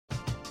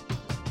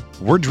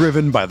We're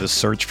driven by the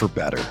search for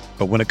better.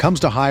 But when it comes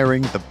to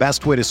hiring, the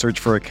best way to search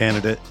for a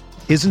candidate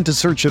isn't to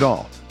search at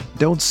all.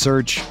 Don't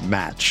search,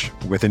 match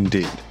with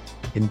Indeed.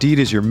 Indeed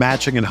is your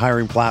matching and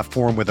hiring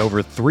platform with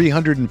over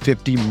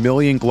 350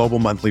 million global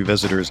monthly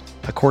visitors,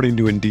 according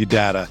to Indeed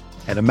data,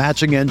 and a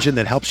matching engine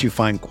that helps you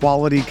find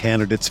quality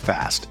candidates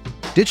fast.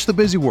 Ditch the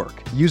busy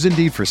work. Use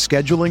Indeed for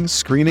scheduling,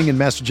 screening, and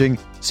messaging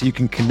so you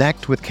can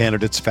connect with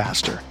candidates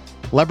faster.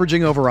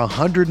 Leveraging over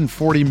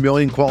 140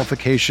 million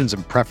qualifications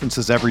and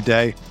preferences every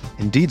day,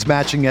 Indeed's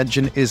matching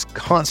engine is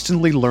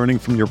constantly learning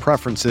from your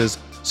preferences,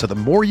 so the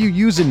more you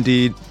use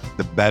Indeed,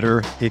 the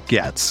better it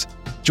gets.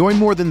 Join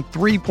more than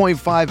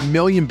 3.5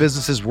 million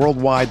businesses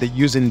worldwide that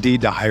use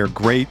Indeed to hire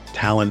great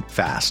talent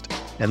fast.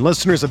 And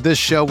listeners of this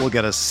show will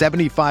get a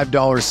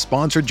 $75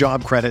 sponsored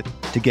job credit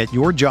to get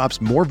your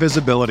jobs more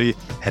visibility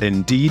at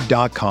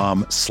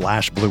Indeed.com/Blue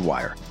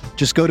Wire.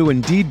 Just go to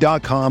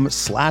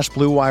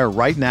Indeed.com/Blue Wire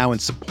right now and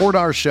support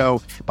our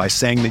show by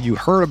saying that you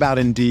heard about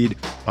Indeed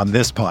on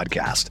this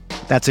podcast.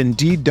 That's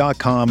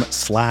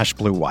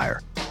Indeed.com/Blue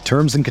Wire.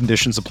 Terms and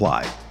conditions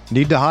apply.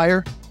 Need to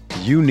hire?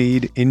 You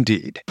need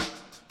Indeed.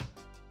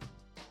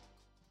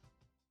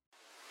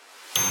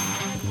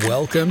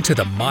 Welcome to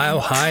the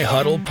Mile High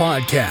Huddle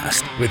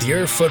podcast with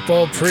your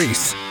football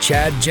priests,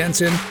 Chad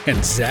Jensen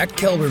and Zach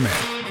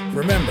Kelberman.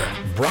 Remember,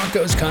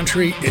 Broncos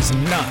country is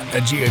not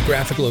a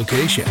geographic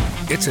location.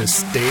 It's a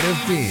state of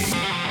being.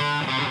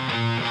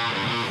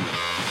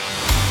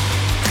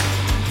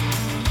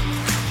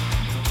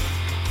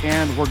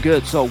 And we're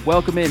good. So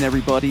welcome in,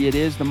 everybody. It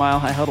is the Mile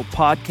High Huddle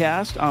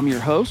podcast. I'm your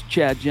host,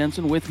 Chad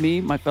Jensen. With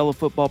me, my fellow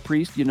football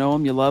priest. You know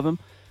him, you love him,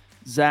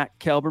 Zach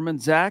Kelberman.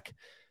 Zach,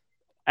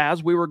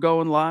 as we were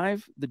going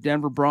live, the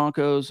Denver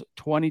Broncos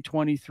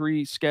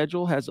 2023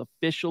 schedule has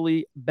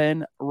officially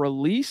been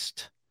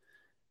released.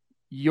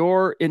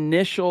 Your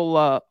initial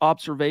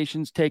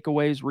observations,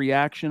 takeaways,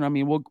 reaction. I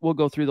mean, we'll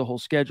go through the whole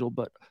schedule,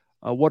 but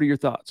what are your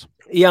thoughts?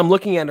 Yeah, I'm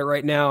looking at it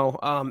right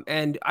now,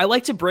 and I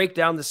like to break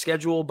down the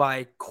schedule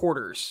by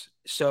quarters.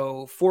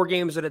 So 4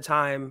 games at a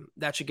time.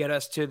 That should get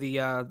us to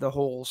the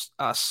whole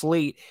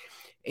slate.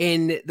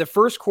 In the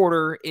first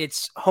quarter,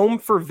 it's home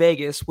for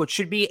Vegas, which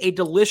should be a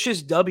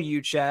delicious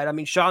W, Chad. I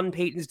mean, Sean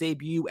Payton's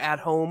debut at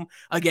home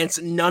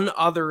against none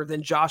other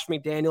than Josh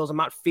McDaniels. I'm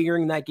not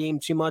fearing that game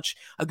too much.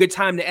 A good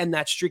time to end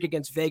that streak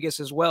against Vegas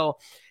as well.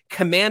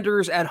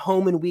 Commanders at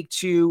home in week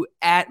 2,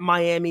 at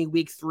Miami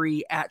week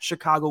 3, at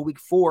Chicago week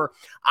 4.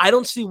 I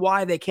don't see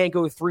why they can't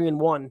go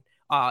 3-1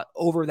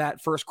 over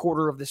that first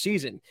quarter of the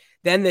season.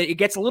 Then it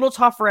gets a little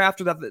tougher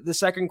after that. The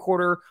second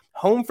quarter,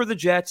 home for the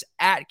Jets,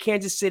 at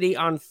Kansas City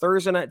on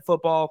Thursday Night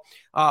Football,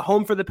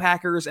 home for the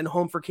Packers, and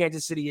home for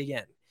Kansas City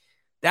again.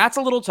 That's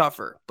a little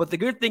tougher. But the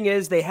good thing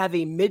is they have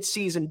a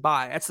midseason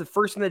bye. That's the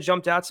first thing that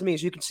jumped out to me,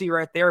 as you can see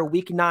right there, a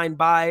week 9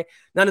 bye.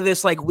 None of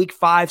this like week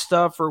 5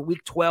 stuff or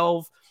week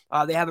 12.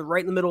 They have it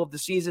right in the middle of the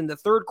season. The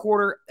third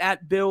quarter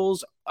at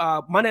Bills,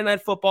 Monday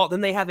Night Football.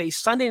 Then they have a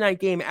Sunday night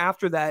game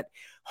after that,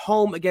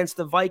 home against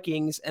the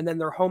Vikings, and then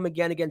they're home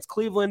again against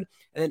Cleveland,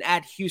 and then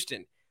at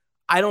Houston.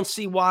 I don't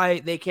see why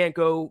they can't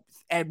go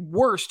at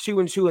worst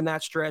 2-2 in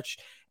that stretch,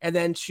 and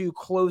then to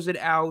close it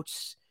out,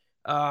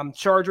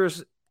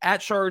 Chargers,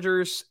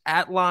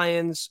 at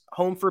Lions,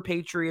 home for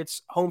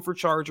Patriots, home for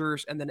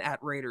Chargers, and then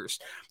at Raiders.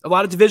 A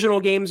lot of divisional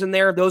games in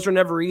there. Those are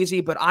never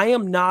easy, but I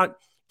am not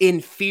in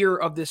fear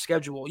of this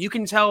schedule. You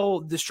can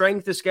tell the strength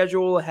of the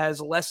schedule has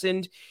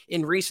lessened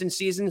in recent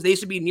seasons. They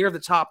used to be near the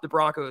top, the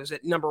Broncos,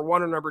 at number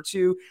 1 or number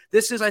 2.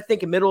 This is, I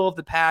think, a middle of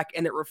the pack,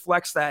 and it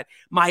reflects that.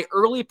 My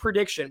early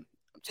prediction,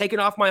 taking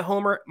off my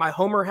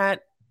homer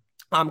hat,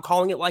 I'm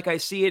calling it like I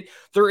see it.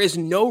 There is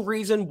no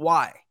reason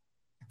why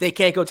they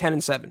can't go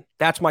 10-7.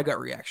 That's my gut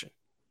reaction.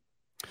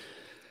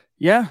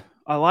 Yeah,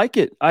 I like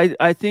it.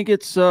 I think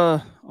it's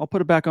I'll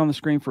put it back on the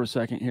screen for a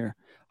second here.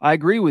 I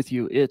agree with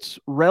you. It's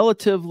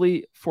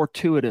relatively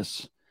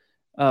fortuitous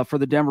for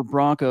the Denver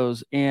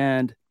Broncos.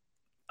 And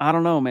I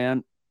don't know,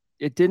 man.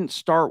 It didn't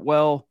start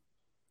well,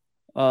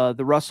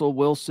 the Russell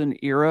Wilson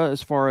era,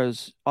 as far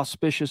as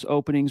auspicious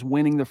openings,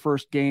 winning the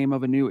first game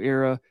of a new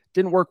era.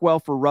 Didn't work well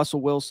for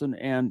Russell Wilson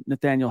and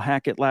Nathaniel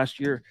Hackett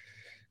last year.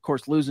 Of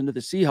course, losing to the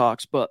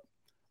Seahawks. But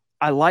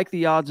I like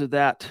the odds of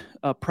that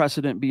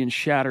precedent being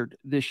shattered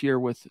this year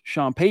with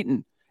Sean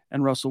Payton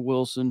and Russell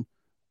Wilson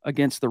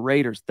against the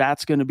Raiders.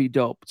 That's going to be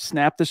dope.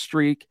 Snap the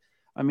streak.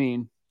 I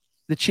mean,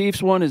 the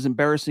Chiefs one is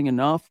embarrassing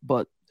enough,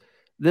 but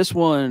this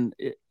one,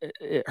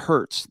 it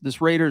hurts.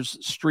 This Raiders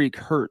streak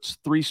hurts.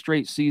 3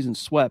 straight seasons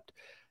swept.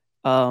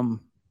 The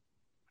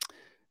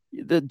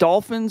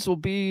Dolphins will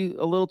be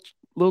a little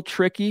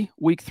tricky.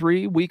 Week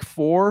 3, week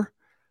 4,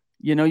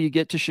 you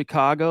get to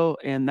Chicago,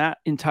 and that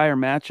entire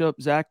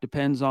matchup, Zach,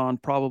 depends on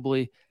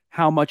probably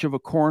how much of a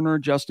corner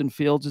Justin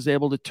Fields is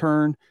able to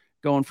turn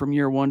going from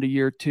year 1 to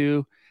year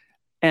 2.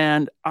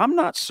 And I'm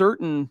not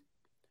certain.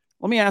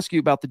 Let me ask you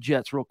about the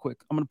Jets real quick.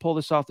 I'm going to pull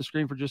this off the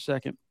screen for just a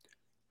second.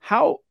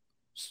 How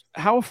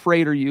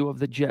afraid are you of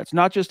the Jets?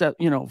 Not just at,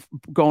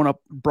 going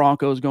up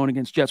Broncos, going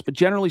against Jets, but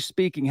generally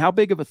speaking, how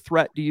big of a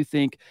threat do you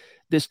think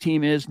this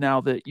team is now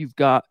that you've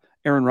got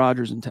Aaron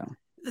Rodgers in town?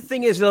 The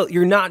thing is, though,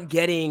 you're not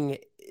getting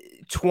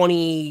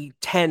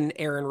 2010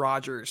 Aaron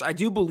Rodgers. I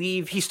do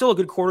believe he's still a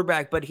good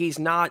quarterback, but he's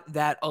not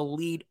that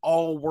elite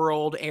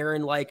all-world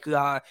Aaron like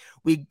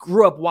we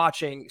grew up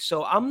watching.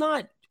 So I'm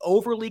not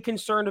overly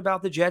concerned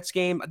about the Jets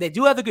game. They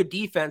do have a good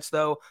defense,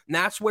 though, and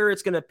that's where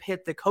it's going to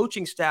pit the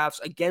coaching staffs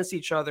against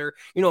each other.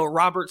 You know,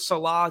 Robert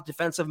Salah,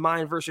 defensive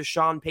mind, versus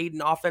Sean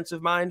Payton,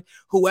 offensive mind.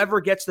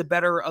 Whoever gets the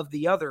better of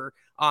the other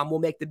will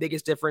make the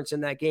biggest difference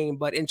in that game.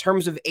 But in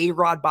terms of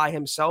A-Rod by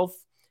himself,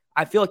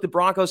 I feel like the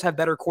Broncos have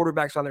better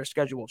quarterbacks on their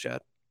schedule, Chad.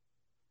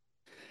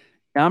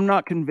 I'm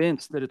not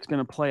convinced that it's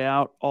going to play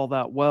out all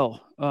that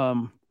well.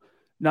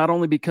 Not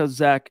only because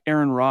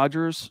Aaron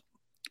Rodgers,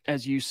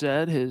 as you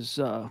said, has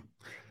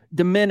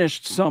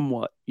diminished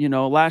somewhat. You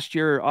know, last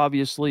year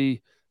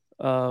obviously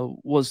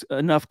was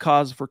enough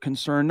cause for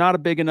concern. Not a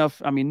big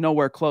enough,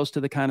 nowhere close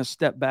to the kind of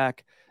step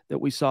back that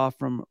we saw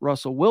from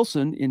Russell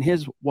Wilson in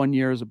his 1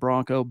 year as a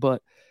Bronco.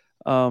 But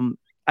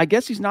I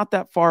guess he's not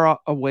that far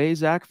away,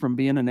 Zach, from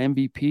being an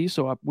MVP.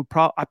 So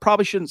I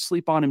probably shouldn't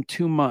sleep on him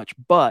too much.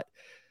 But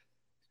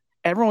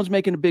everyone's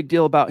making a big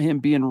deal about him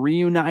being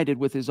reunited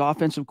with his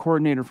offensive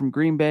coordinator from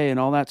Green Bay and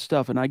all that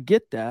stuff. And I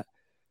get that.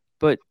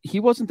 But he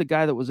wasn't the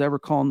guy that was ever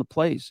calling the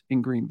plays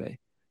in Green Bay.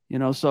 You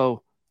know,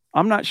 so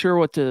I'm not sure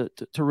what to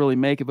really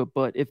make of it.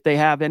 But if they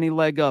have any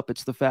leg up,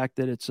 it's the fact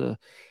that it's a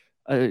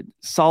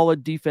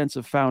solid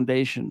defensive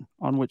foundation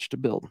on which to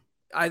build.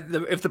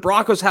 If the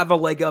Broncos have a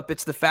leg up,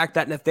 it's the fact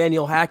that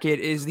Nathaniel Hackett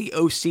is the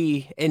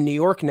OC in New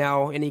York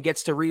now, and he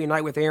gets to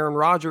reunite with Aaron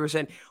Rodgers.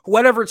 And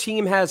whatever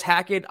team has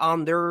Hackett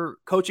on their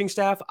coaching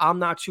staff, I'm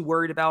not too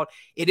worried about.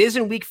 It is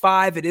in week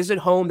 5. It is at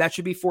home. That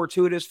should be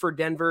fortuitous for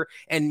Denver.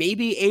 And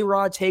maybe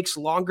A-Rod takes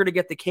longer to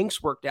get the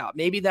kinks worked out.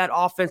 Maybe that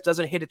offense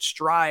doesn't hit its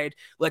stride,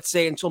 let's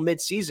say, until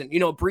midseason.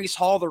 You know, Breece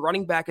Hall, the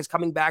running back, is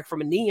coming back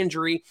from a knee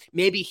injury.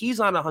 Maybe he's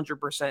on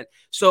 100%.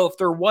 So if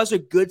there was a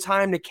good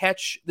time to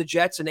catch the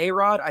Jets and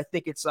A-Rod, I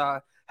think it's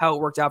how it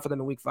worked out for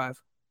them in week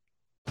 5.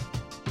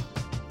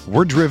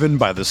 We're driven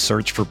by the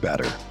search for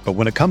better. But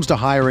when it comes to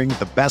hiring,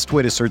 the best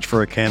way to search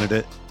for a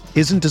candidate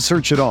isn't to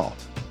search at all.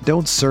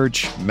 Don't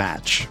search,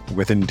 match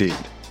with Indeed.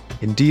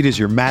 Indeed is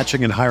your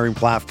matching and hiring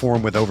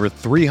platform with over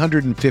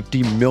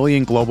 350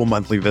 million global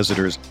monthly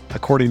visitors,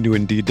 according to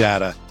Indeed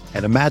data,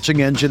 and a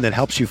matching engine that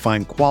helps you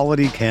find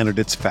quality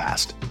candidates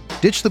fast.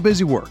 Ditch the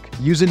busy work.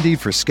 Use Indeed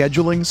for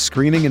scheduling,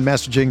 screening, and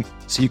messaging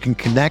so you can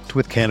connect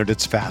with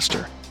candidates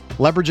faster.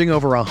 Leveraging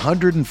over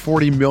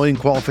 140 million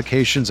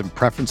qualifications and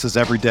preferences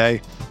every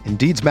day,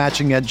 Indeed's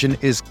matching engine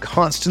is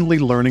constantly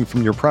learning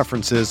from your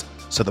preferences,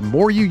 so the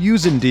more you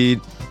use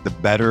Indeed, the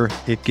better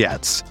it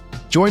gets.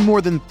 Join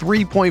more than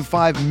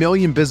 3.5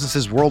 million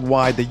businesses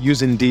worldwide that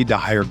use Indeed to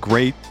hire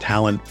great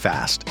talent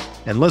fast.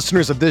 And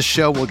listeners of this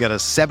show will get a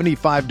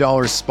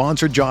 $75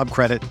 sponsored job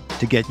credit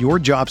to get your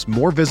jobs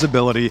more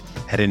visibility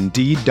at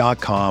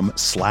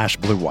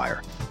Indeed.com/Blue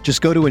Wire.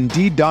 Just go to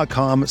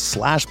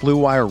Indeed.com/Blue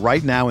Wire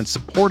right now and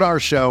support our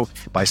show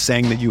by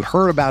saying that you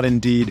heard about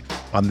Indeed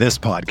on this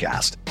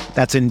podcast.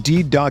 That's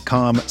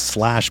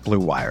Indeed.com/Blue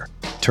Wire.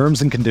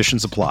 Terms and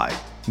conditions apply.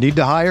 Need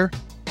to hire?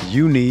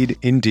 You need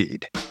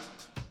Indeed.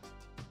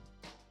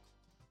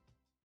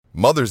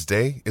 Mother's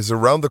Day is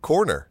around the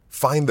corner.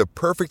 Find the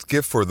perfect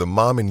gift for the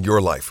mom in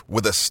your life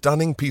with a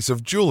stunning piece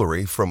of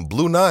jewelry from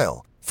Blue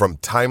Nile. From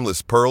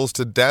timeless pearls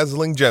to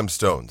dazzling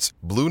gemstones,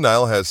 Blue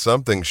Nile has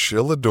something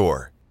she'll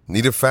adore.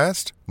 Need it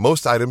fast?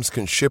 Most items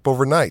can ship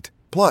overnight.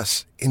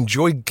 Plus,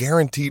 enjoy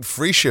guaranteed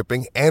free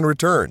shipping and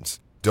returns.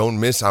 Don't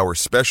miss our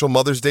special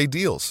Mother's Day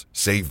deals.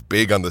 Save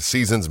big on the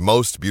season's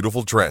most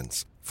beautiful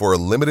trends. For a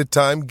limited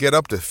time, get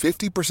up to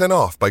 50%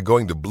 off by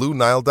going to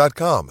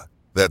BlueNile.com.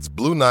 That's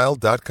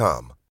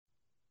BlueNile.com.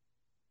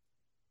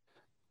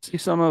 See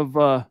some of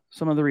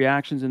the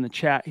reactions in the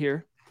chat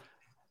here.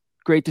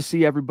 Great to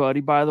see everybody.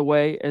 By the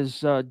way,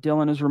 as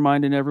Dylan is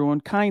reminding everyone,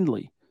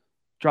 kindly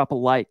drop a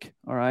like,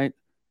 all right?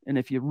 And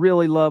if you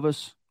really love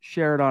us,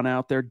 share it on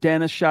out there.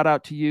 Dennis, shout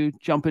out to you,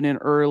 jumping in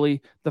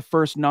early. The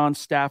first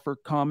non-staffer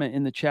comment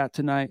in the chat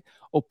tonight.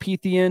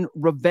 Opethian,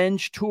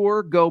 Revenge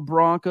Tour, go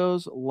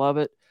Broncos. Love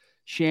it.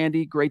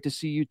 Shandy, great to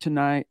see you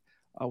tonight.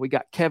 We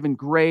got Kevin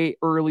Gray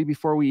early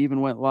before we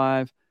even went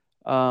live.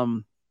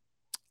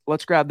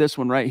 Let's grab this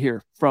one right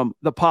here from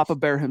the Papa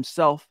Bear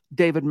himself,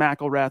 David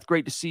McElrath.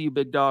 Great to see you,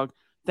 big dog.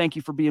 Thank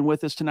you for being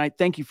with us tonight.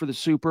 Thank you for the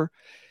super.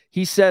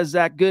 He says,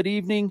 Zach, good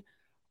evening.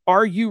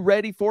 Are you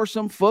ready for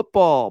some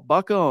football?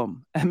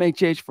 Buckham,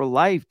 MHH for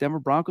life, Denver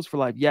Broncos for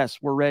life. Yes,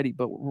 we're ready,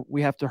 but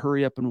we have to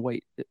hurry up and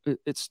wait.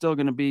 It's still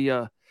going to be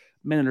a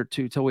minute or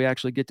two till we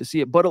actually get to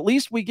see it. But at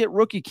least we get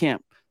rookie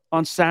camp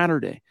on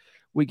Saturday.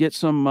 We get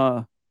some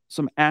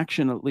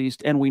action at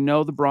least, and we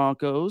know the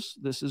Broncos.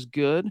 This is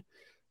good.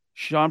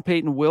 Sean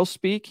Payton will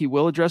speak. He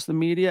will address the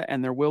media,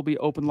 and there will be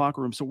open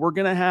locker room. So we're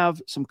going to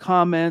have some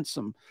comments,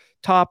 some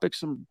topics,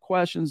 some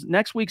questions.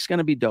 Next week's going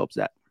to be dope,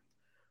 Zach.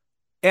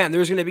 And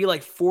there's going to be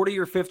like 40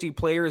 or 50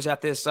 players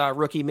at this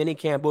rookie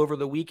minicamp over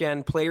the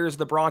weekend. Players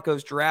the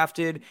Broncos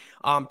drafted,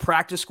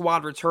 practice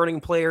squad returning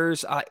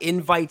players,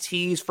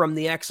 invitees from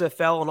the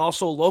XFL, and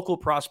also local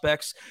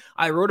prospects.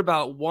 I wrote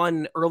about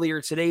one earlier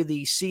today,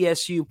 the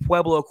CSU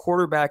Pueblo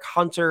quarterback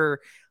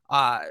Hunter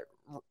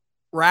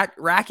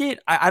Racket.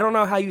 I don't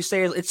know how you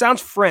say it. It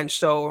sounds French.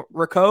 So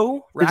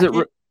Raquet?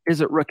 Is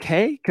it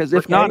Raquet? Because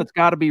if not, it's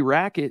got to be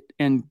Racket.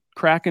 And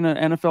cracking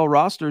an NFL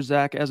roster,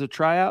 Zach, as a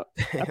tryout,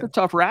 that's a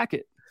tough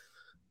racket.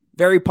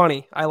 Very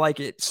punny. I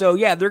like it. So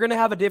yeah, they're going to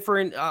have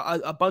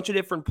a bunch of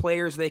different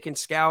players they can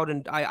scout.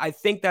 And I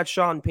think that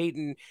Sean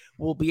Payton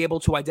will be able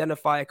to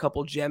identify a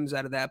couple gems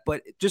out of that.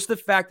 But just the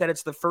fact that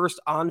it's the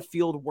first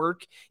on-field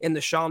work in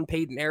the Sean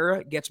Payton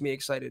era gets me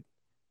excited.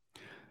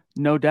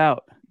 No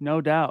doubt.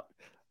 No doubt.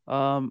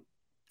 All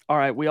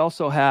right. We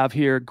also have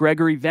here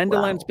Gregory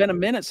Vendeland. Wow. It's been a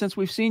minute since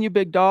we've seen you,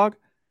 big dog.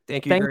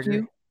 Thank you,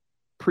 Gregory.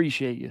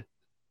 Appreciate you.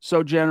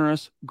 So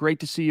generous.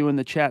 Great to see you in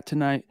the chat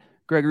tonight.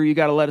 Gregory, you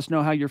got to let us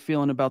know how you're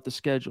feeling about the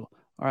schedule.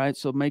 All right.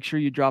 So make sure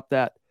you drop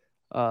that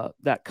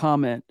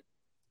comment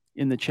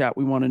in the chat.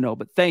 We want to know.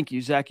 But thank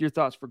you, Zach. Your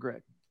thoughts for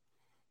Greg.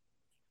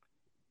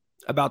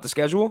 About the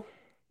schedule?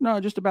 No,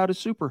 just about his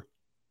super.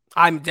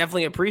 I'm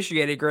definitely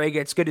appreciated, Greg.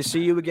 It's good to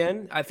see you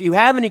again. If you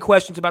have any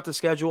questions about the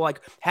schedule,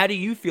 like how do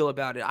you feel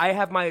about it? I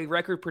have my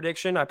record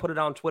prediction. I put it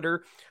on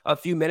Twitter a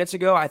few minutes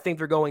ago. I think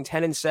they're going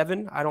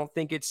 10-7. I don't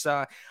think it's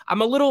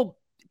I'm a little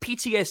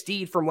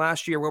PTSD from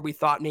last year where we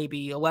thought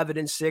maybe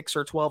 11-6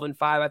 or 12-5.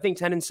 I think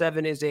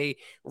 10-7 is a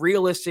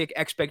realistic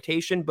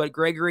expectation. But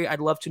Gregory, I'd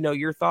love to know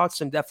your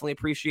thoughts and definitely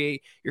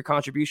appreciate your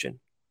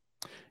contribution.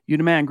 You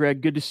the man,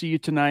 Greg. Good to see you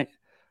tonight.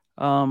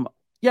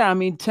 Yeah, I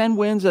mean, 10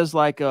 wins as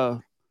like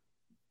a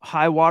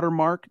high water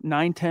mark,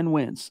 9-10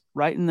 wins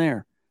right in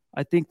there.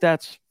 I think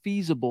that's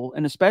feasible.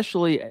 And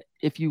especially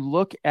if you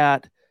look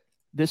at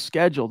this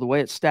schedule, the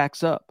way it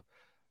stacks up.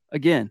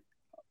 Again,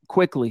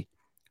 quickly,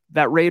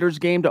 that Raiders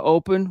game to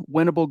open,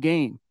 winnable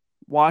game.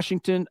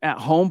 Washington at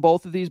home,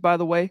 both of these, by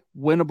the way,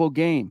 winnable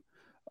game.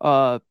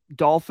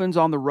 Dolphins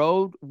on the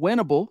road,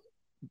 winnable.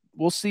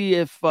 We'll see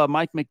if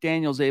Mike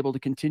McDaniel's able to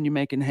continue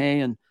making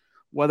hay and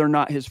whether or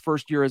not his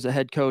first year as a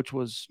head coach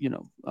was,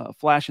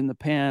 flash in the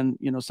pan,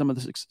 some of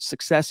the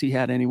success he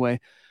had anyway.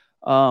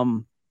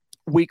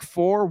 Week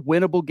 4,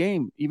 winnable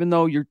game, even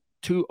though you're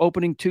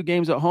opening 2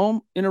 games at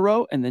home in a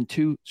row and then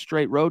 2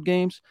 straight road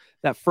games.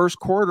 That first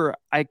quarter,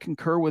 I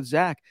concur with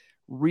Zach.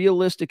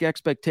 Realistic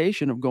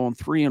expectation of going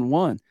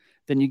 3-1.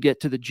 Then you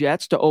get to the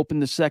Jets to open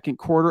the second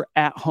quarter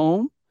at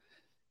home.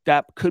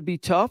 That could be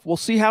tough. We'll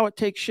see how it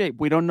takes shape.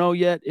 We don't know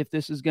yet if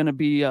this is going to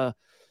be, the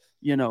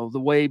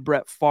way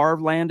Brett Favre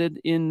landed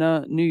in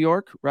New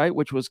York, right,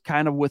 which was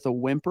kind of with a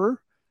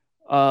whimper,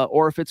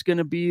 or if it's going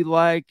to be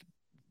like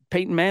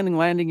Peyton Manning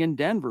landing in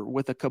Denver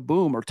with a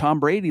kaboom, or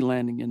Tom Brady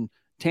landing in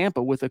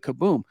Tampa with a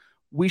kaboom.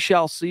 We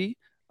shall see,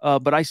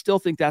 but I still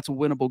think that's a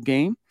winnable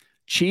game.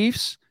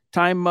 Chiefs.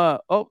 We're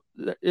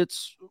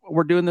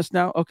doing this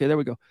now. Okay, there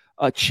we go.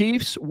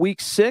 Chiefs week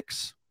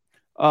 6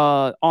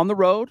 on the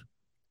road.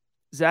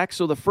 Zach,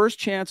 so the first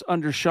chance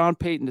under Sean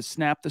Payton to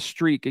snap the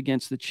streak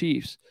against the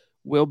Chiefs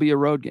will be a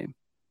road game.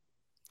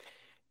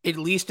 At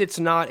least it's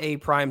not a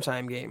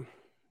primetime game.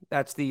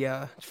 That's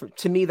the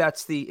to me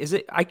that's the is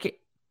it I can't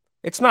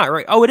it's not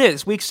right. Oh, it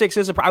is. Week 6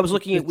 is I was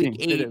looking at week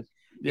 8.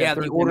 Yeah,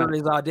 the order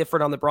is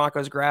different on the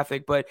Broncos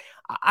graphic, but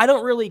I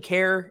don't really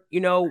care,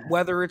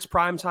 whether it's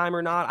prime time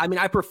or not. I mean,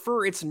 I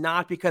prefer it's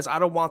not because I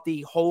don't want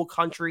the whole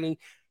country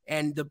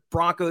and the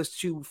Broncos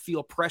to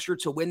feel pressure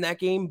to win that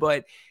game.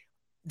 But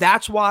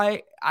that's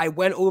why I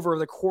went over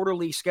the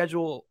quarterly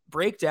schedule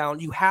breakdown.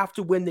 You have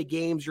to win the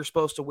games you're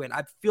supposed to win.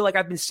 I feel like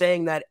I've been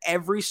saying that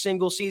every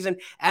single season.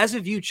 As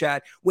of you,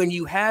 Chad, when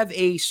you have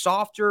a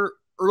softer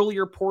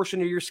earlier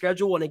portion of your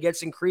schedule and it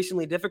gets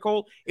increasingly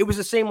difficult, it was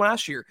the same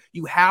last year.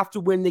 You have to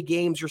win the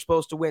games you're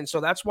supposed to win.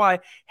 So that's why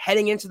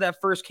heading into that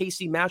first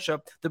KC matchup,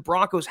 the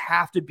Broncos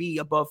have to be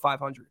above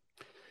 500.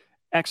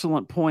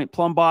 Excellent point.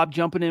 Plum Bob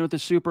jumping in with the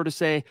super to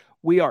say,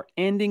 we are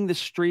ending the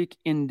streak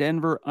in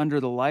Denver under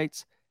the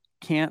lights.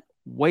 Can't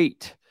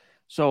wait.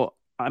 So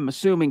I'm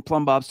assuming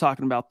Plum Bob's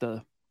talking about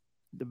the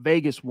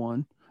Vegas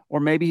one,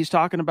 or maybe he's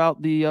talking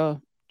about the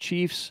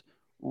Chiefs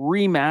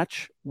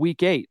rematch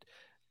week 8.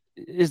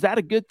 Is that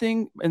a good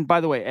thing? And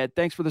by the way, Ed,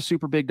 thanks for the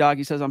super big dog.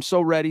 He says, I'm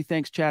so ready.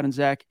 Thanks, Chad and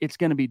Zach. It's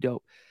going to be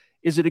dope.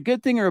 Is it a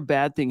good thing or a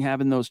bad thing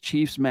having those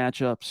Chiefs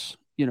matchups,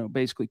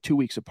 basically 2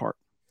 weeks apart?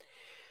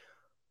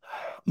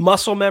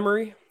 Muscle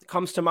memory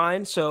comes to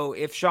mind. So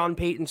if Sean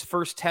Payton's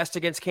first test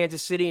against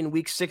Kansas City in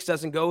week 6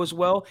 doesn't go as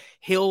well,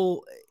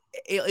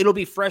 it'll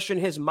be fresh in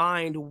his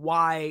mind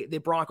why the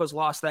Broncos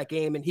lost that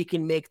game, and he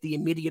can make the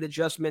immediate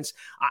adjustments.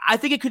 I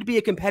think it could be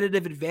a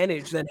competitive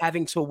advantage than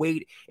having to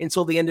wait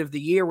until the end of the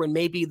year when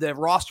maybe the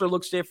roster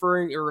looks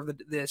different or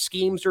the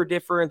schemes are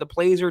different, the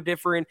plays are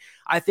different.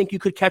 I think you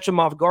could catch them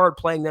off guard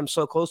playing them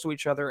so close to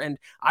each other. And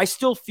I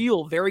still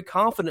feel very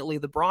confidently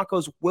the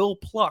Broncos will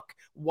pluck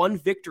one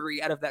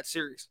victory out of that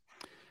series.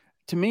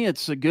 To me,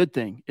 it's a good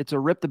thing. It's a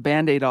rip the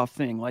Band-Aid off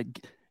thing. Like,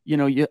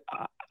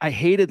 I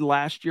hated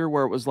last year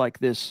where it was like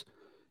this,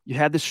 you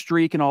had the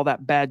streak and all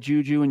that bad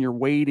juju, and you're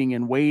waiting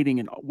and waiting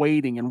and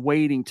waiting and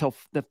waiting till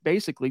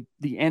basically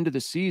the end of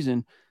the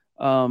season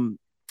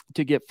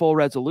to get full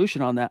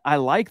resolution on that. I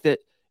like that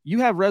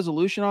you have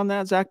resolution on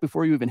that, Zach,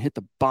 before you even hit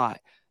the bye.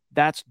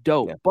 That's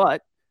dope. Yeah.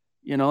 But,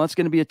 that's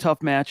going to be a tough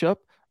matchup.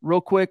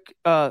 Real quick,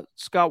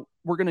 Scott,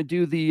 we're going to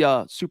do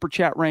the Super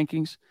Chat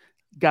rankings.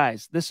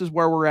 Guys, this is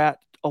where we're at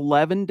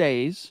 11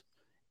 days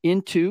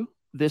into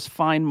this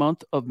fine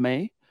month of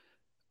May.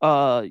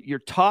 Your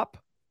top,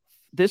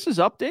 this is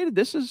updated.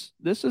 This is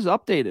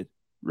updated.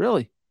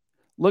 Really.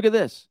 Look at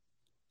this.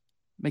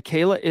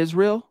 Michaela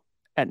Israel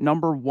at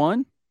number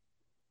 1.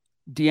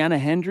 Deanna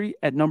Hendry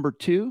at number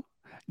 2.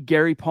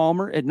 Gary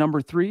Palmer at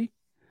number 3.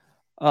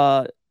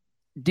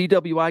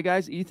 DWI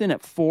guys, Ethan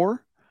at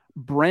 4.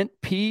 Brent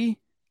P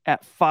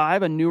at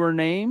 5, a newer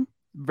name.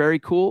 Very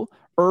cool.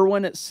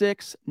 Irwin at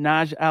 6.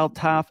 Naj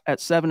Altaf at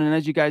 7. And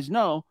as you guys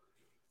know,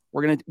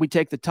 we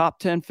take the top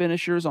 10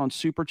 finishers on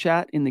Super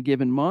Chat in the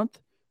given month.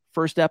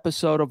 First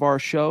episode of our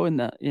show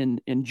in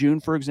June,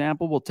 for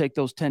example, we'll take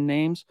those 10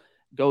 names,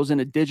 goes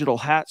in a digital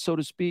hat, so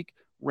to speak,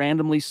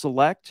 randomly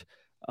select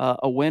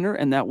a winner,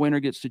 and that winner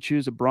gets to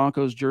choose a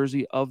Broncos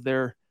jersey of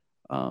their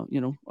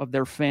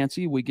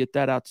fancy. We get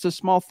that out. It's a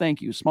small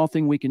thank you, small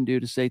thing we can do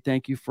to say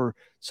thank you for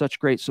such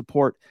great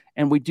support.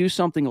 And we do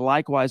something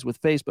likewise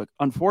with Facebook.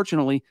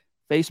 Unfortunately,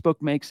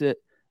 Facebook makes it,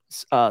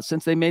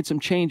 since they made some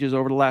changes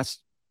over the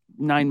last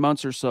 9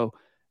 months or so,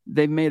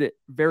 they've made it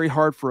very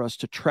hard for us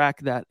to track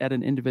that at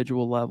an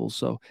individual level.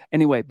 So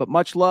anyway, but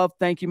much love.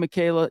 Thank you,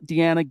 Michaela,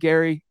 Deanna,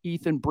 Gary,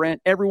 Ethan,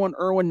 Brent, everyone,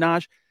 Irwin,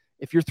 Naj.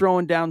 If you're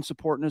throwing down and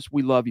supporting us,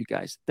 we love you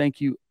guys. Thank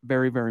you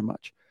very, very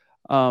much.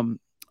 All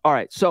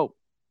right. So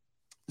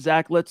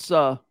Zach, let's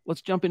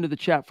jump into the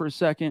chat for a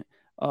second.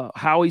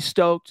 Howie's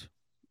stoked.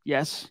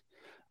 Yes.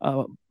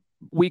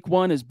 Week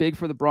 1 is big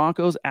for the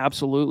Broncos.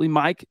 Absolutely.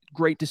 Mike,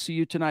 great to see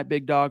you tonight,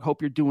 big dog.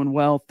 Hope you're doing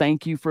well.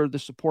 Thank you for the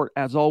support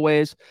as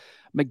always.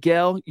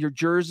 Miguel, your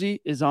jersey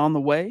is on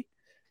the way.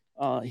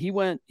 He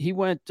went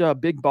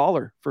big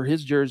baller for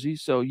his jersey.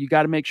 So you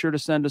got to make sure to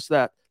send us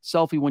that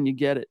selfie when you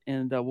get it.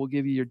 And we'll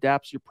give you your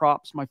daps, your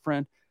props, my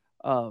friend.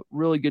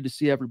 Really good to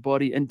see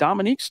everybody. And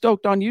Dominique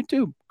stoked on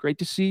YouTube. Great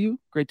to see you.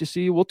 Great to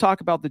see you. We'll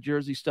talk about the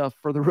jersey stuff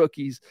for the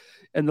rookies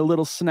and the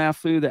little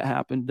snafu that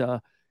happened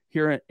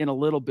here in a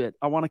little bit.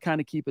 I want to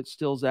kind of keep it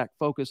still, Zach,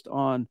 focused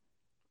on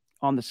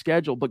the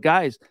schedule. But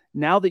guys,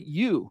 now that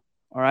you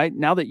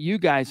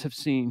guys have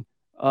seen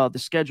the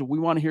schedule, we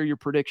want to hear your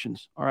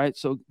predictions. All right.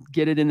 So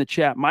get it in the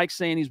chat. Mike's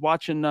saying he's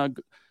watching,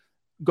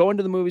 going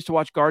to the movies to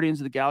watch Guardians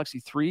of the Galaxy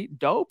 3.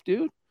 Dope,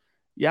 dude.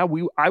 Yeah,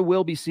 I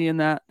will be seeing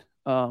that.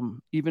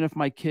 Even if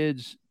my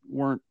kids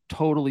weren't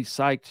totally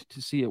psyched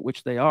to see it,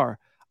 which they are,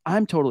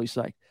 I'm totally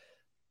psyched.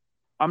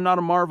 I'm not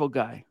a Marvel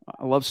guy.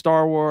 I love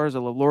Star Wars. I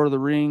love Lord of the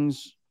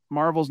Rings.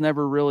 Marvel's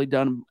never really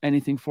done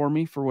anything for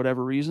me for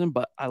whatever reason,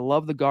 but I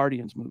love the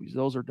Guardians movies.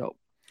 Those are dope.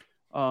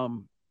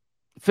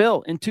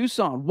 Phil in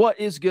Tucson, what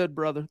is good,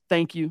 brother?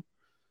 Thank you.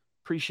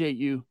 Appreciate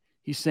you.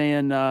 He's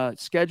saying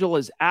schedule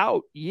is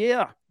out.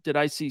 Yeah. Did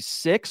I see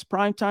 6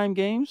 primetime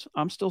games?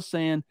 I'm still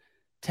saying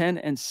 10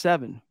 and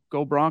 7.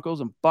 Go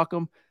Broncos and buck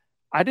them.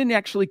 I didn't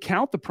actually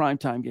count the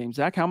primetime games.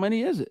 Zach, how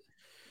many is it?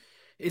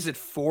 Is it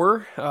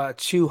 4?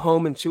 2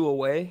 home and 2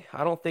 away?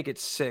 I don't think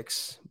it's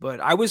 6, but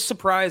I was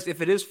surprised.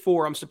 If it is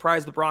 4, I'm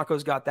surprised the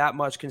Broncos got that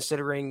much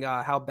considering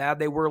how bad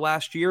they were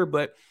last year.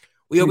 But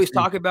we always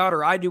talk about,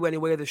 or I do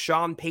anyway, the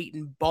Sean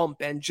Payton bump,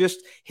 and just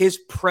his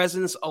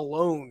presence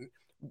alone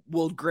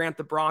will grant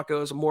the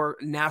Broncos more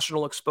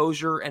national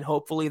exposure, and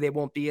hopefully they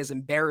won't be as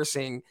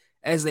embarrassing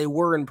as they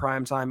were in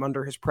primetime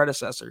under his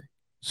predecessor.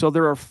 So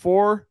there are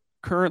 4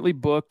 currently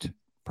booked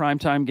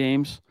primetime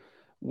games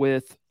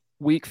with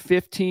week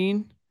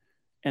 15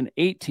 and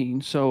 18.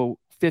 So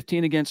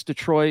 15 against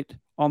Detroit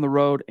on the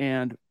road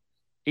and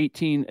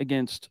 18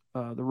 against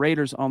the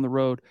Raiders on the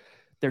road.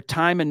 Their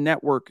time and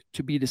network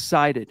to be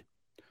decided.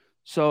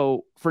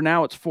 So for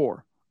now it's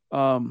 4.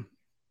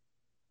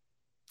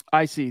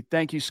 I see.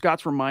 Thank you.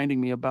 Scott's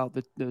reminding me about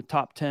the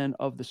top 10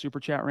 of the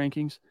Super Chat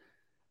rankings.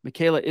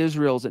 Michaela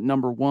Israel's at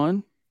number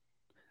 1.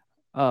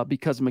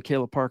 Because of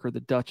Michaela Parker, the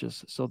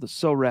Duchess. So that's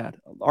so rad.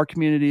 Our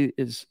community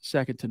is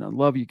second to none.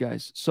 Love you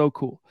guys. So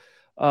cool.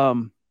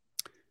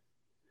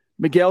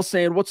 Miguel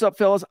saying, what's up,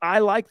 fellas? I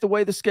like the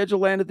way the schedule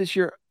landed this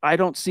year. I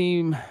don't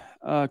seem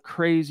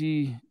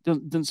crazy.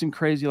 Doesn't seem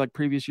crazy like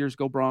previous years.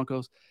 Go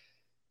Broncos.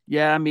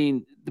 Yeah, I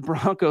mean, the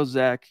Broncos,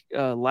 Zach,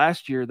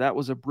 last year, that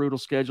was a brutal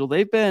schedule.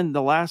 They've been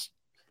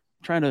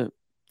trying to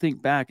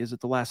think back, is it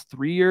the last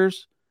 3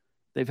 years?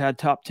 They've had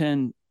top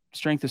 10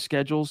 strength of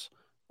schedules.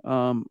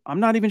 I'm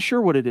not even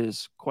sure what it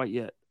is quite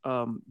yet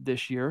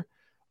this year,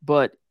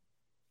 but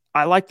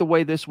I like the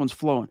way this one's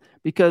flowing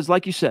because,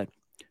 like you said,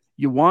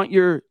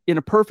 in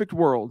a perfect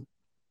world,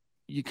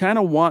 you kind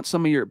of want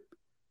some of your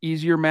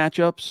easier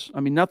matchups.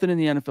 I mean, nothing in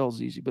the NFL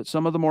is easy, but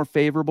some of the more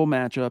favorable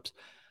matchups,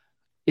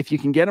 if you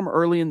can get them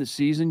early in the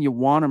season, you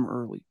want them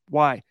early.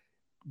 Why?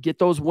 Get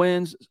those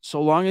wins.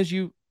 So long as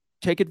you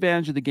take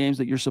advantage of the games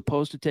that you're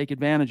supposed to take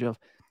advantage of,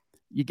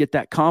 You get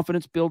that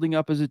confidence building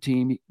up as a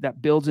team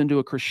that builds into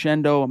a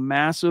crescendo, a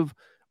massive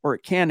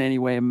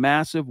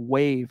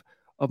wave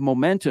of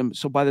momentum.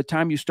 So by the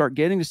time you start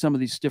getting to some of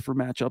these stiffer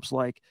matchups,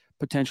 like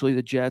potentially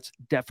the Jets,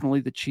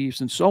 definitely the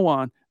Chiefs, and so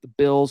on, the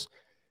Bills,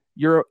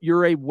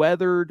 you're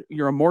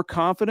a more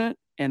confident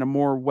and a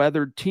more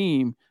weathered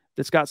team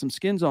that's got some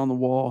skins on the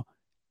wall.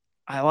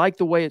 I like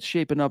the way it's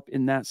shaping up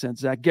in that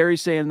sense, Zach.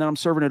 Gary's saying, then I'm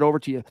serving it over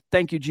to you.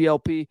 Thank you,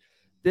 GLP.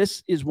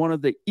 This is one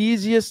of the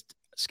easiest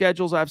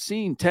schedules I've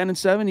seen.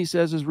 10-7, he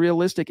says, is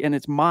realistic, and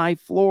it's my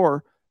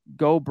floor.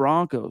 Go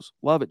Broncos.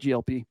 Love it,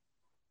 GLP.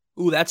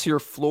 Ooh, that's your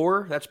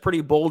floor. That's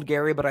pretty bold,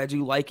 Gary, but I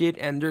do like it.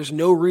 And there's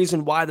no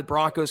reason why the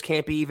Broncos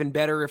can't be even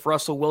better if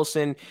Russell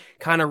Wilson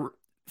kind of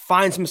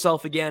finds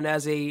himself again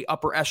as a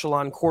upper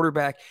echelon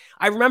quarterback.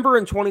 I remember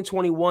in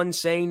 2021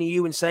 saying to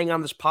you and saying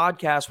on this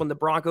podcast when the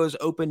Broncos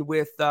opened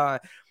with the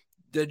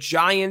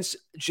Giants,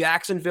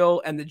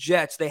 Jacksonville, and the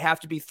Jets, they have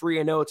to be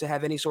 3-0 to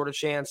have any sort of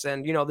chance.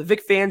 And, the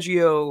Vic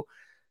Fangio,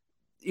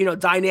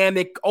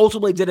 dynamic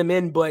ultimately did him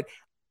in, but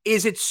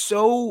is it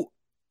so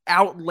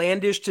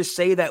outlandish to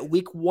say that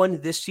week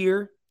 1 this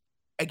year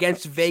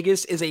against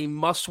Vegas is a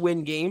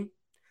must-win game?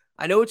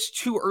 I know it's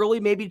too early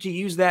maybe to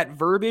use that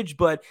verbiage,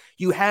 but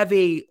you have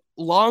a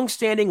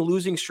long-standing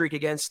losing streak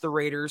against the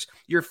Raiders.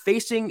 You're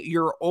facing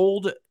your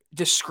old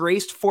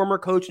disgraced former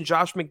coach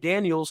Josh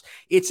McDaniels.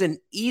 It's an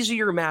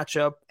easier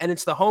matchup, and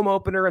it's the home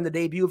opener and the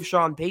debut of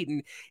Sean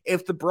Payton.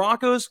 If the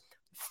Broncos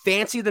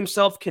fancy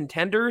themselves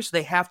contenders,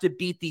 they have to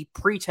beat the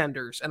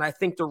pretenders, and I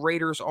think the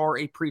Raiders are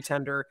a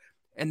pretender,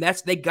 and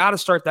they got to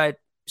start that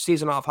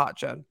season off hot,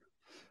 Chad.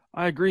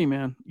 I agree,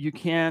 man. You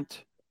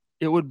can't.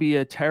 It would be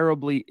a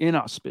terribly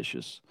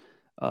inauspicious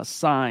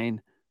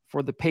sign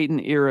for the Peyton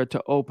era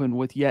to open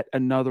with yet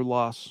another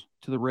loss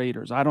to the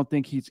Raiders. I don't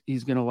think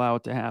he's going to allow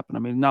it to happen. I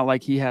mean, not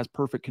like he has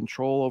perfect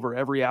control over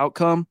every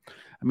outcome.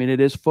 I mean, it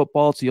is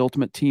football. It's the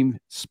ultimate team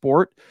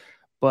sport.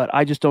 But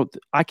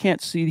I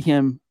can't see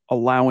him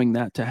allowing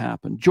that to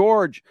happen.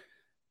 George,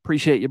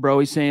 appreciate you, bro.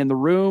 He's saying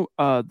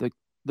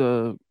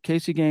the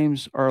Casey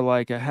games are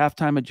like a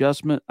halftime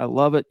adjustment. I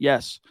love it.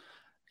 Yes.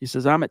 He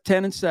says, I'm at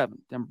 10-7.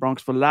 Denver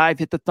Broncos for life.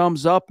 Hit the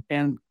thumbs up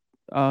and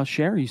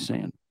share, he's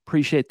saying.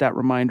 Appreciate that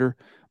reminder,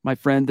 my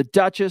friend. The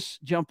Duchess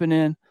jumping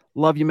in.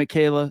 Love you,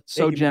 Michaela.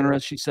 So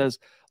generous. She says,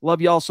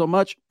 love you all so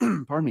much.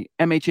 Pardon me.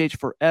 MHH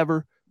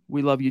forever.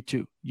 We love you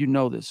too. You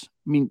know this.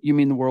 You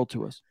mean the world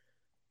to us.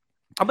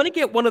 I'm going to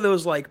get one of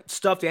those like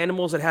stuffed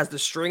animals that has the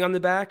string on the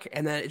back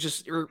and then it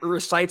just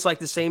recites like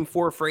the same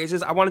 4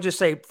 phrases. I want to just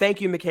say, thank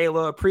you,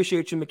 Michaela.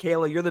 Appreciate you,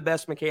 Michaela. You're the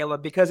best, Michaela,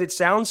 because it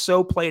sounds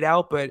so played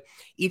out, but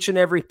each and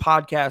every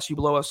podcast you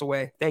blow us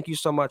away. Thank you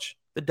so much.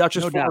 The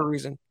Duchess for a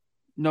reason.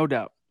 No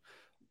doubt.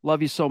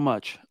 Love you so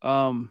much.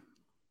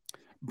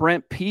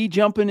 Brent P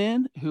jumping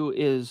in, who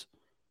is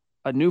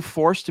a new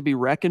force to be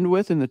reckoned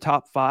with in the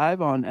top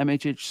 5 on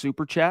MHH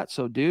Super Chat.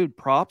 So, dude,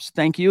 props.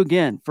 Thank you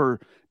again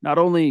for not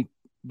only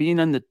being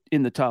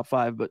in the top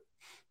 5, but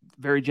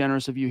very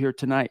generous of you here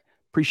tonight.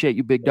 Appreciate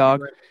you, big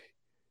dog.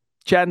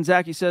 Chad and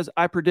Zachy says,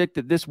 I predict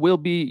that this will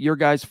be your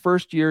guys'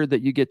 first year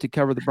that you get to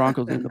cover the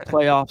Broncos in the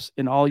playoffs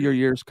in all your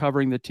years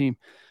covering the team.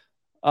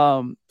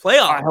 Playoff.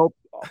 I hope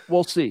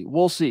we'll see.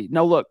 We'll see.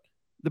 Now, look,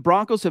 the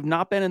Broncos have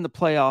not been in the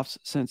playoffs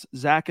since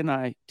Zach and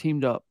I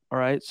teamed up. All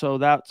right. So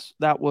that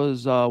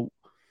was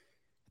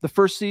the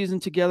first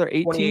season together,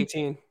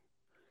 2018.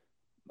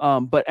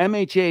 But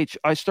MHH,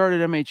 I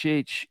started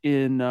MHH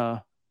in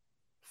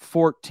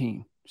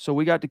 14. So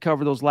we got to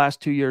cover those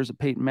last 2 years of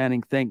Peyton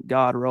Manning, thank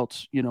God, or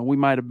else, we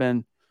might have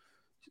been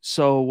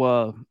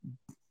so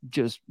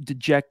just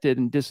dejected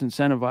and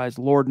disincentivized.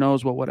 Lord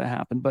knows what would have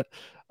happened. But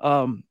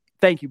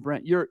thank you,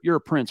 Brent. You're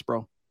a prince,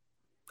 bro.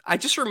 I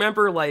just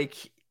remember, like,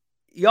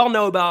 y'all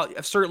know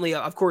about, certainly,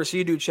 of course,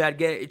 you do, Chad,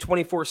 get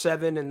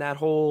 24/7 and that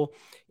whole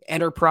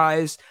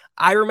enterprise.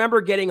 I remember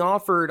getting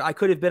offered, I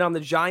could have been on the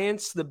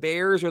Giants, the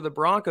Bears, or the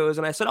Broncos.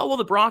 And I said, oh, well,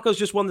 the Broncos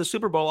just won the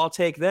Super Bowl. I'll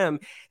take them.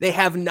 They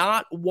have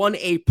not won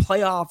a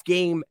playoff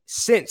game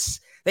since.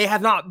 They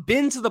have not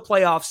been to the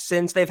playoffs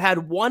since. They've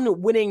had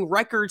one winning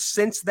record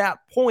since that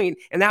point,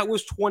 and that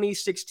was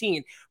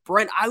 2016.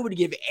 Brent, I would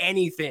give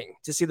anything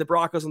to see the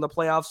Broncos in the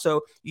playoffs.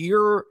 So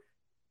your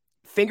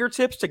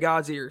fingertips to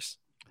God's ears.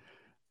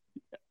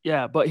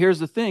 Yeah, but here's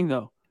the thing,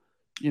 though.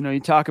 You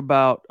talk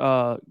about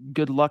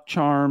good luck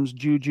charms,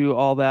 juju,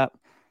 all that.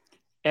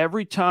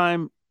 Every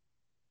time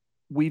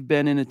we've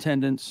been in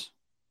attendance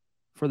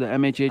for the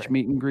MHH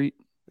meet and greet,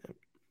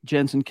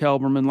 Jensen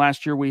Kelberman.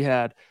 Last year we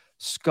had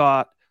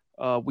Scott.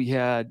 We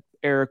had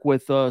Eric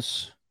with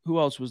us. Who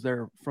else was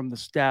there from the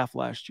staff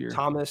last year?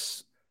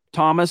 Thomas.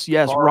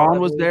 Yes.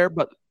 Ron was there,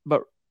 but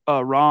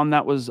Ron,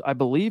 that was, I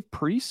believe,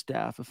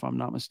 pre-staff, if I'm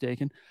not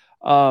mistaken.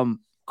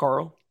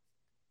 Carl,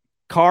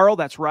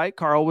 that's right.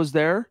 Carl was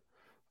there.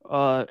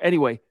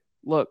 Anyway,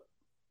 look,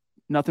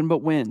 nothing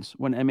but wins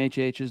when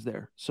MHH is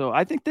there. So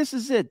I think this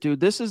is it, dude.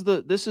 This is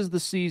the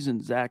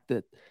season, Zach,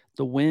 that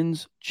the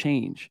wins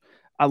change.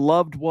 I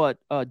loved what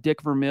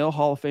Dick Vermeil,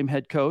 Hall of Fame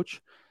head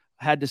coach,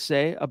 had to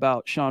say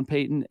about Sean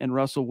Payton and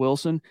Russell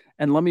Wilson.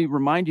 And let me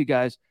remind you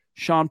guys,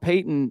 Sean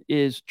Payton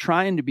is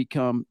trying to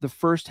become the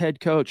first head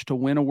coach to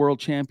win a world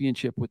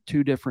championship with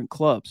 2 different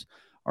clubs.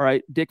 All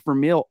right. Dick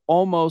Vermeil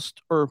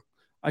almost, or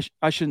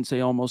I shouldn't say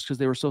almost because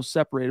they were so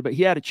separated, but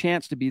he had a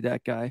chance to be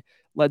that guy.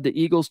 Led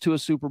the Eagles to a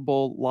Super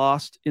Bowl,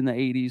 lost in the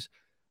 80s,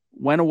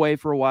 went away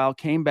for a while,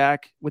 came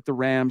back with the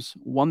Rams,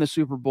 won the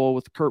Super Bowl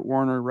with Kurt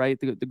Warner, right?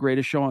 The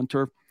greatest show on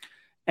turf.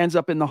 Ends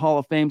up in the Hall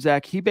of Fame,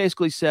 Zach. He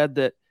basically said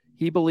that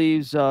he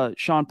believes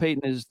Sean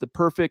Payton is the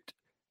perfect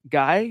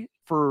guy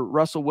for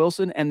Russell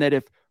Wilson, and that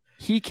if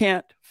he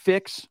can't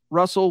fix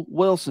Russell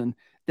Wilson,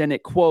 then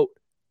it, quote,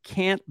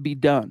 can't be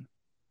done.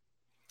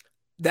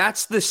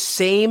 That's the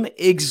same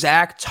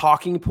exact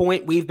talking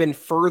point we've been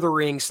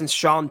furthering since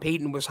Sean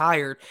Payton was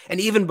hired, and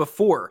even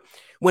before.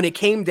 When it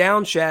came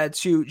down, Chad,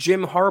 to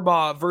Jim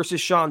Harbaugh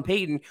versus Sean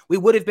Payton, we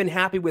would have been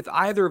happy with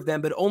either of them,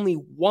 but only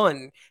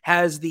one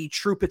has the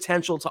true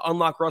potential to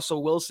unlock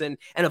Russell Wilson.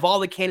 And of all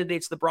the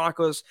candidates the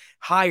Broncos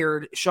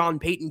hired, Sean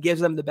Payton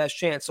gives them the best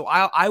chance. So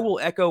I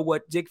will echo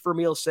what Dick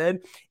Vermeil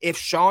said. If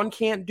Sean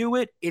can't do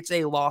it, it's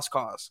a lost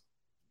cause.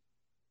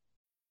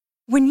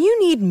 When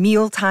you need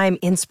mealtime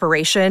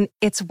inspiration,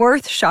 it's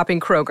worth shopping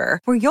Kroger,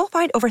 where you'll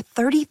find over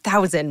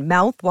 30,000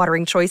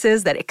 mouth-watering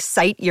choices that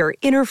excite your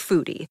inner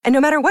foodie. And no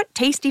matter what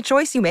tasty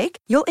choice you make,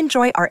 you'll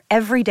enjoy our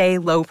everyday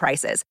low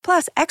prices,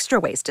 plus extra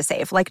ways to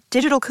save, like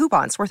digital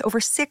coupons worth over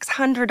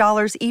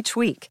 $600 each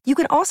week. You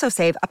can also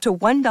save up to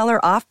 $1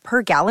 off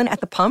per gallon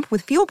at the pump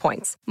with fuel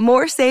points.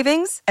 More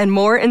savings and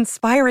more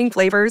inspiring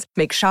flavors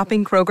make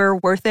shopping Kroger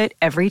worth it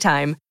every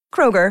time.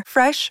 Kroger,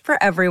 fresh for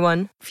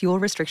everyone. Fuel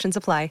restrictions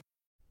apply.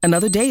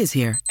 Another day is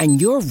here,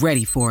 and you're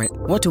ready for it.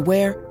 What to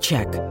wear?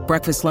 Check.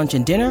 Breakfast, lunch,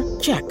 and dinner?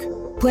 Check.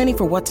 Planning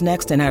for what's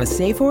next and how to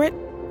save for it?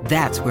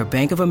 That's where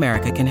Bank of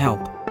America can help.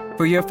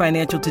 For your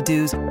financial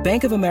to-dos,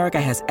 Bank of America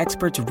has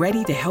experts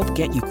ready to help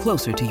get you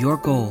closer to your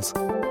goals.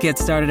 Get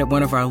started at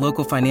one of our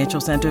local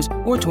financial centers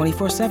or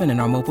 24/7 in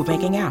our mobile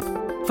banking app.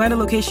 Find a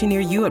location near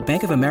you at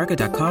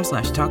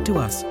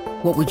bankofamerica.com/talktous.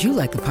 What would you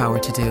like the power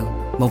to do?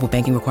 Mobile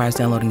banking requires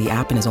downloading the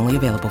app and is only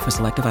available for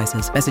select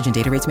devices. Message and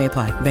data rates may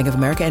apply. Bank of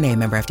America NA,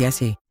 member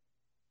FDIC.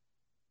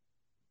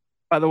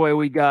 By the way,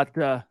 we got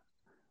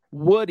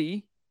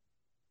Woody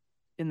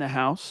in the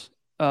house.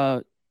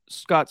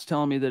 Scott's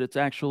telling me that it's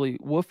actually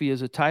Woofy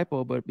is a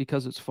typo, but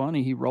because it's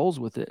funny, he rolls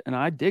with it. And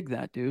I dig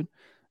that, dude.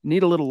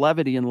 Need a little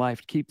levity in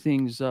life to keep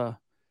things,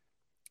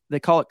 they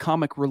call it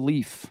comic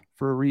relief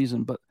for a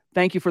reason. But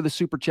thank you for the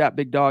super chat,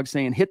 Big Dog,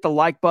 saying hit the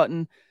like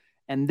button.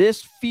 And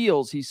this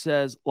feels, he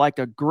says, like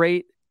a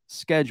great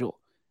schedule.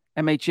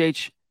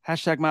 MHH,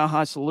 hashtag Mile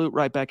High Salute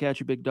right back at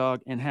you, Big Dog.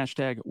 And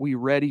hashtag we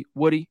ready.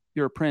 Woody,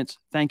 you're a prince.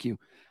 Thank you.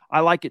 I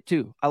like it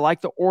too. I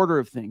like the order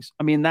of things.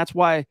 I mean, that's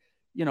why,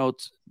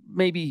 it's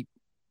maybe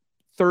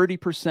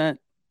 30%.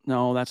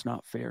 No, that's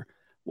not fair.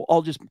 Well,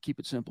 I'll just keep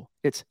it simple.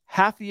 It's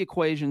half the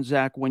equation,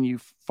 Zach, when you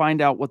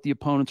find out what the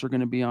opponents are going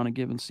to be on a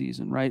given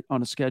season, right?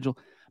 On a schedule.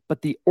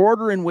 But the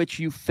order in which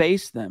you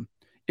face them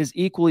is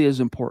equally as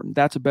important.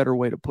 That's a better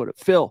way to put it.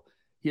 Phil,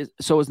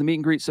 so is the meet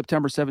and greet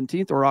September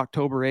 17th or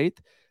October 8th?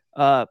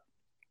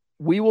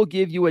 We will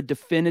give you a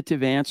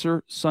definitive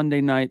answer Sunday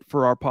night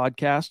for our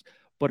podcast,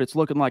 but it's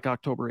looking like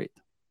October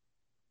 8th.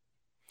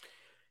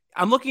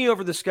 I'm looking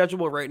over the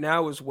schedule right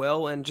now as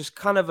well, and just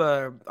kind of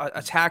a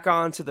tack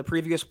on to the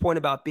previous point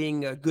about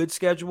being a good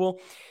schedule.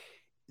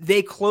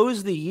 They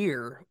close the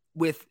year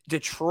with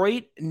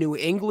Detroit, New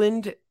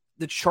England,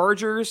 the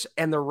Chargers,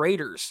 and the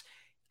Raiders.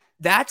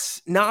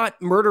 That's not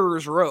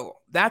murderer's row.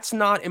 That's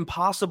not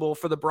impossible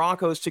for the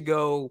Broncos to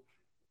go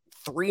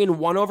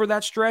 3-1 over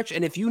that stretch.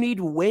 And if you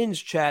need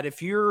wins, Chad,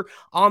 if you're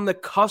on the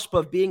cusp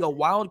of being a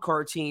wild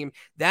card team,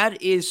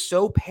 that is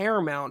so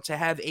paramount to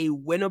have a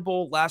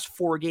winnable last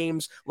 4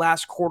 games,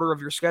 last quarter of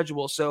your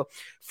schedule. So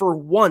for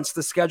once,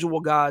 the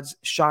schedule gods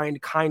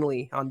shined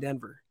kindly on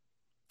Denver.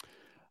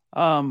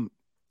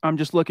 I'm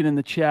just looking in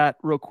the chat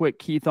real quick.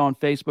 Keith on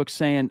Facebook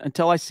saying,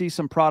 until I see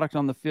some product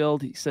on the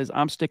field, he says,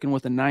 I'm sticking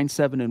with a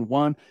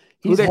 9-7-1.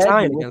 He's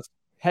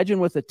hedging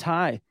with a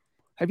tie.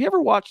 Have you ever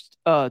watched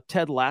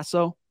Ted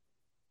Lasso?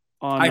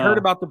 I heard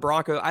about the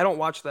Broncos. I don't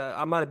watch that.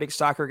 I'm not a big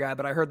soccer guy,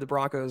 but I heard the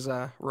Broncos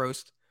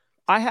roast.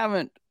 I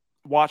haven't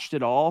watched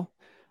it all,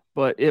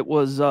 but it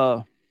was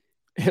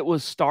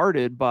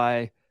started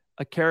by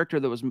a character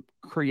that was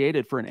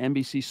created for an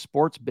NBC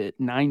sports bit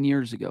 9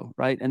 years ago,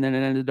 right? And then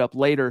it ended up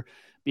later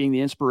being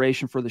the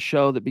inspiration for the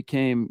show that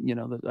became,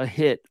 a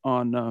hit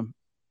on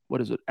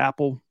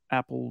Apple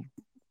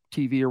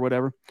TV or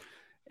whatever.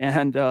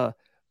 And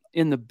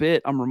in the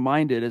bit, I'm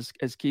reminded,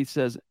 as Keith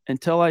says,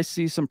 until I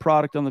see some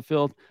product on the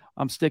field,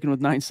 I'm sticking with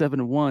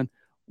 9-7-1.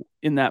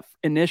 In that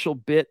initial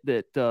bit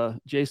that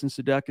Jason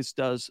Sudeikis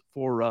does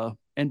for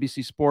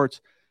NBC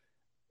Sports,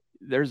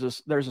 there's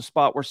a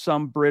spot where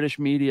some British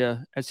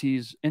media, as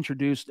he's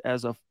introduced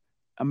as a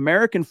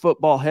American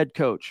football head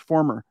coach,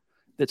 former,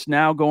 that's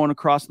now going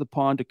across the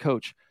pond to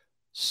coach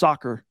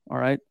soccer, all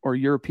right, or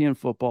European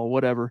football,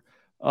 whatever.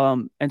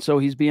 And so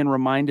he's being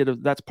reminded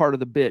of, that's part of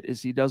the bit,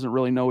 is he doesn't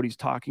really know what he's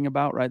talking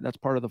about, right? That's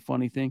part of the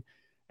funny thing.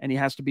 and he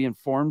has to be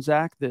informed,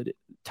 Zach, that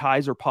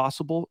ties are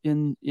possible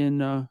and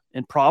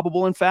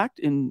probable, in fact,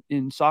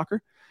 in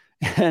soccer.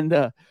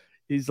 And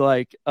he's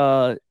like,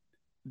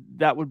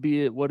 that would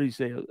be, what do you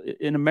say?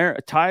 In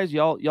America, ties,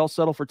 y'all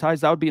settle for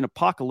ties. That would be an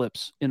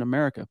apocalypse in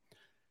America.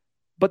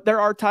 But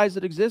there are ties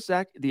that exist,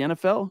 Zach. The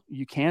NFL,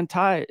 you can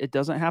tie. It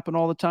doesn't happen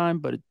all the time,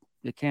 but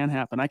it can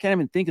happen. I can't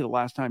even think of the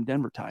last time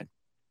Denver tied.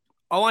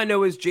 All I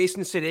know is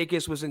Jason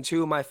Sudeikis was in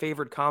 2 of my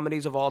favorite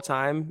comedies of all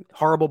time,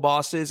 Horrible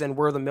Bosses and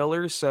We're the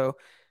Millers. So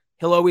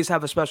he'll always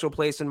have a special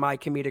place in my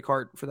comedic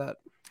heart for that.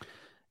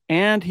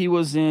 And he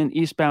was in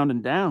Eastbound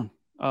and Down,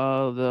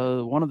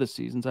 one of the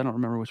seasons. I don't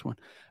remember which one.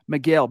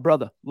 Miguel,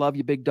 brother, love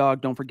you, big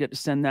dog. Don't forget to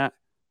send that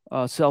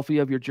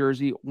selfie of your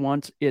jersey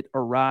once it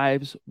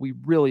arrives. We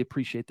really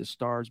appreciate the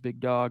stars, big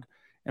dog.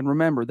 And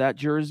remember, that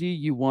jersey,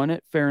 you won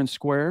it fair and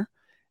square.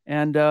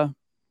 And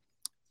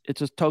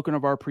it's a token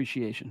of our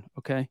appreciation,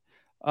 okay?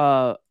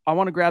 I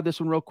want to grab this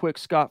one real quick,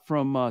 Scott,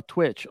 from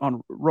Twitch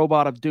on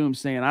Robot of Doom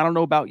saying, I don't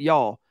know about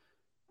y'all.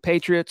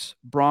 Patriots,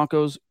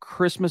 Broncos,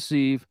 Christmas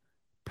Eve,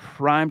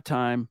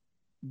 primetime,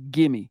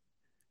 gimme.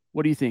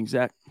 What do you think,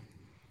 Zach?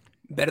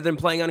 Better than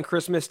playing on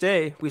Christmas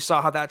Day. We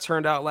saw how that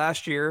turned out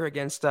last year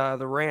against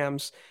the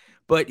Rams.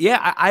 But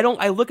yeah,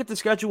 I look at the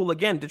schedule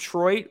again.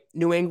 Detroit,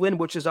 New England,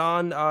 which is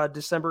on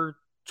December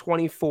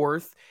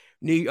 24th,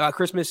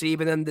 Christmas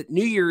Eve, and then the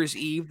New Year's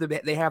Eve,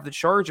 they have the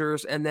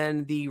Chargers and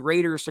then the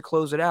Raiders to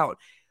close it out.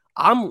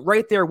 I'm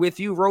right there with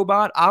you,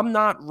 Robot. I'm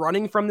not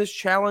running from this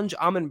challenge.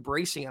 I'm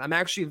embracing it. I'm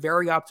actually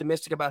very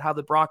optimistic about how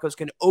the Broncos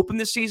can open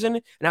the season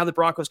and how the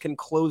Broncos can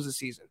close the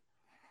season.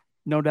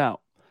 No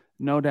doubt.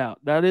 No doubt.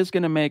 That is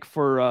going to make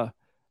for,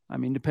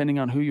 depending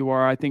on who you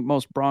are, I think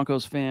most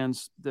Broncos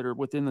fans that are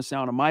within the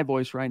sound of my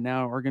voice right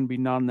now are going to be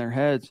nodding their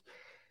heads.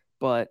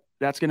 But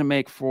that's going to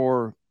make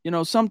for,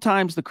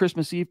 sometimes the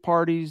Christmas Eve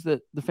parties, the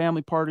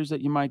family parties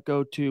that you might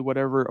go to,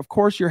 whatever. Of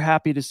course, you're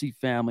happy to see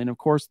family. And of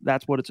course,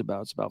 that's what it's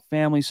about. It's about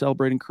family,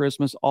 celebrating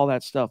Christmas, all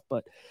that stuff.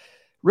 But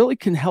really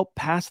can help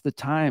pass the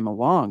time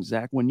along,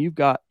 Zach, when you've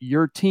got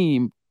your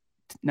team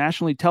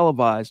nationally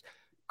televised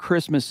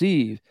Christmas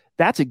Eve.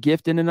 That's a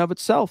gift in and of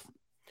itself.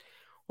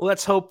 Well,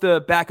 let's hope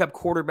the backup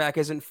quarterback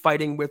isn't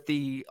fighting with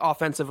the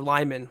offensive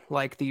lineman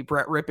like the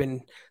Brett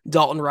Rippon,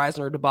 Dalton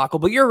Reisner debacle.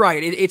 But you're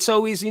right. It's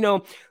always,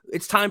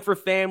 it's time for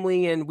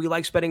family and we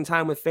like spending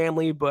time with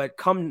family. But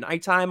come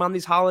nighttime on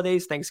these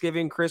holidays,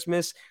 Thanksgiving,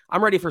 Christmas,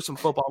 I'm ready for some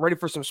football. I'm ready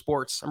for some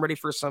sports. I'm ready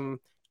for some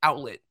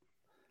outlet.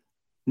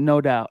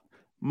 No doubt.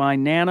 My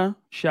Nana,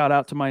 shout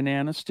out to my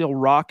Nana, still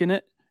rocking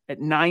it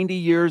at 90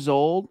 years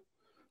old.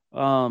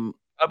 God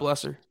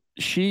bless her.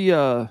 She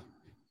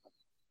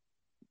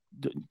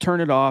turn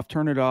it off,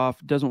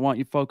 doesn't want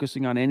you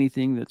focusing on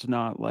anything that's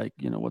not like,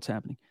 what's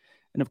happening.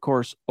 And of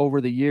course,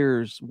 over the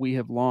years, we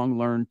have long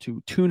learned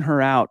to tune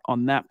her out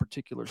on that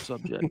particular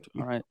subject.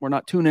 All right. We're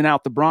not tuning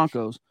out the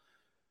Broncos,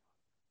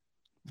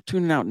 we're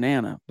tuning out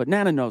Nana, but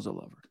Nana knows I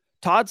love her.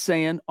 Todd's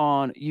saying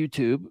on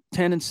YouTube,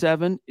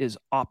 10-7 is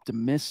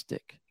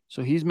optimistic.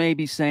 So he's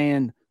maybe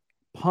saying,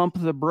 pump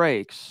the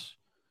brakes.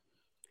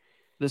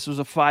 This was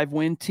a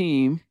 5-win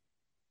team.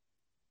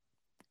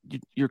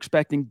 You're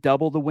expecting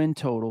double the win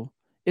total.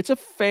 It's a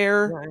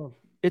fair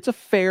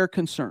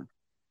concern.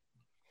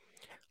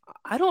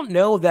 I don't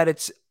know that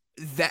it's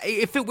that.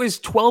 If it was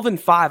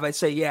 12-5, I'd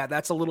say, yeah,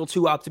 that's a little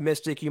too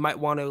optimistic. You might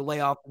want to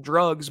lay off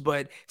drugs,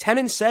 but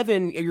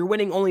 10-7, you're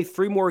winning only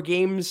 3 more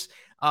games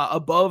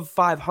above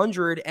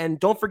 500. And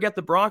don't forget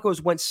the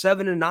Broncos went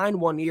 7-9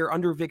 one year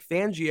under Vic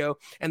Fangio,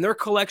 and their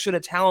collection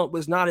of talent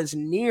was not as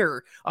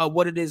near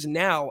what it is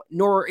now,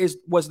 nor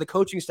was the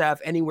coaching staff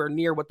anywhere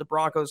near what the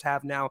Broncos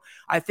have now.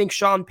 I think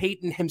Sean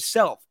Payton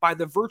himself, by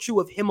the virtue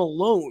of him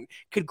alone,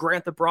 could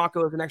grant the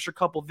Broncos an extra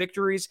couple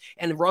victories.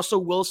 And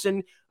Russell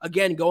Wilson,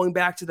 again, going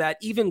back to that,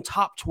 even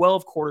top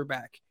 12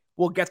 quarterback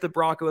will get the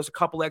Broncos a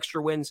couple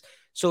extra wins.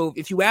 So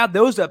if you add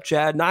those up,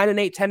 Chad,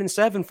 9-8,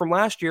 10-7 from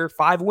last year,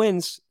 5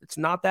 wins, it's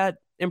not that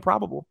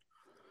improbable.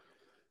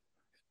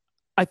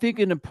 I think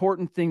an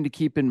important thing to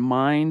keep in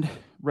mind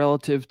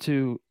relative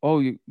to,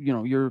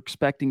 you're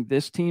expecting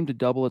this team to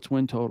double its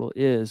win total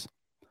is,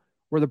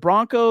 were the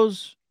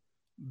Broncos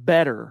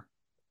better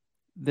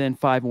than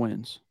 5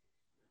 wins?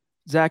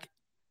 Zach,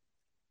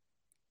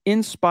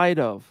 in spite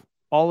of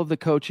all of the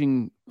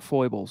coaching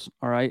foibles,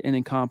 all right, and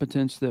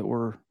incompetence that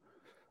were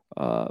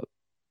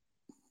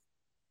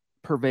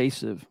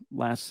pervasive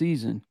last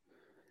season,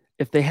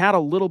 if they had a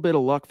little bit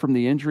of luck from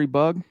the injury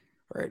bug,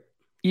 right,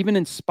 even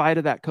in spite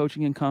of that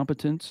coaching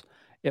incompetence,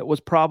 it was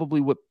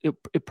probably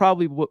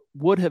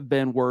would have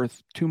been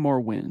worth 2 more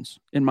wins,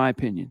 in my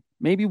opinion.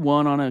 Maybe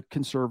 1 on a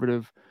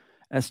conservative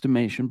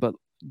estimation, but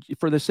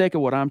for the sake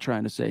of what I'm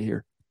trying to say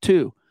here,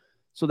 2.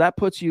 So that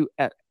puts you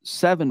at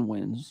 7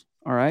 wins.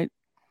 All right.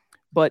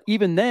 But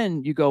even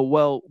then you go,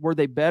 well, were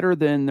they better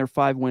than their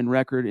 5-win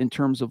record in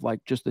terms of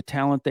like just the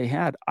talent they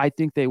had? I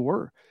think they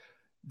were.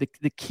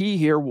 The key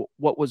here,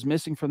 what was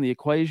missing from the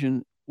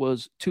equation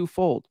was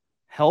twofold: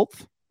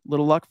 health,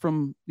 little luck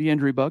from the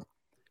injury bug,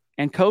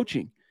 and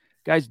coaching.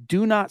 Guys,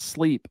 do not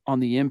sleep on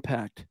the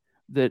impact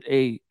that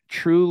a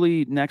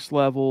truly next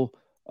level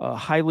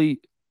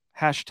highly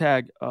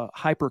hashtag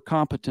hyper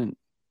competent,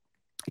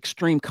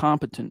 extreme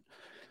competent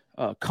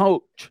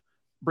coach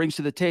brings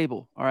to the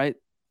table. All right.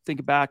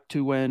 Think back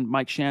to when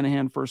Mike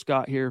Shanahan first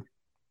got here.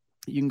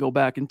 You can go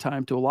back in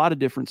time to a lot of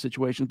different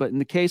situations, but in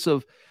the case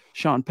of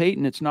Sean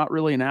Payton, it's not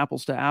really an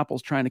apples to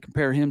apples trying to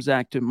compare him,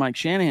 Zach, to Mike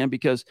Shanahan,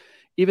 because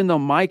even though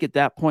Mike at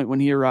that point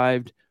when he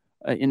arrived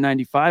in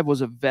 95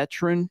 was a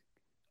veteran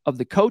of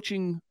the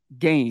coaching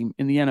game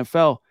in the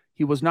NFL,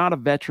 he was not a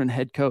veteran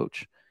head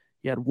coach.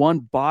 He had one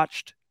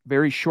botched,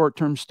 very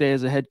short-term stay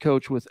as a head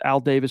coach with Al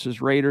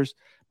Davis's Raiders.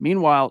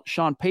 Meanwhile,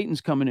 Sean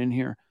Payton's coming in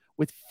here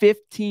with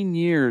 15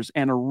 years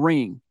and a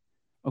ring.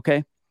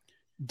 Okay.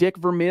 Dick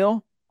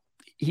Vermeil,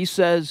 he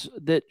says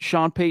that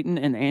Sean Payton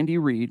and Andy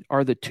Reid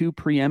are the two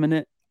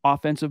preeminent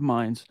offensive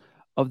minds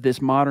of this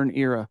modern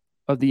era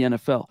of the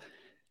NFL,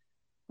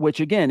 which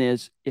again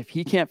is, if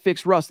he can't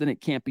fix Russ, then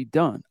it can't be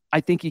done.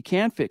 I think he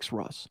can fix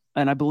Russ,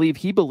 and I believe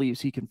he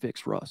believes he can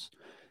fix Russ.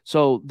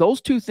 So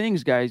those two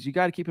things, guys, you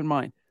got to keep in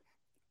mind.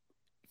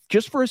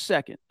 Just for a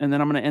second, and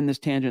then I'm going to end this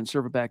tangent and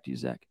serve it back to you,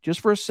 Zach.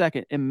 Just for a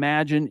second,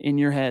 imagine in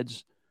your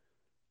heads,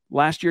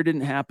 last year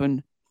didn't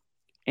happen,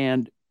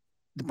 and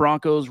the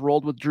Broncos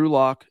rolled with Drew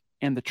Lock,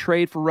 and the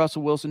trade for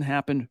Russell Wilson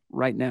happened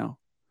right now.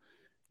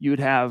 You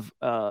would have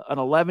an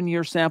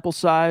 11-year sample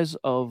size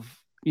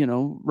of,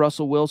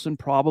 Russell Wilson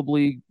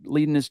probably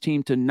leading his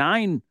team to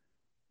 9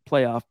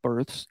 playoff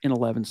berths in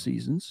 11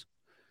 seasons.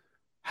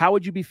 How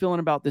would you be feeling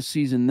about this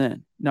season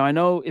then? Now, I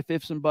know if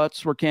ifs and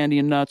buts were candy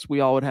and nuts, we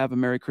all would have a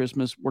Merry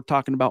Christmas. We're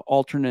talking about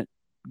alternate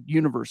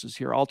universes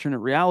here, alternate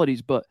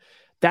realities, but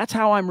that's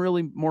how I'm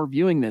really more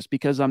viewing this,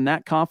 because I'm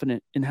that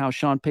confident in how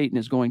Sean Payton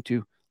is going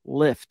to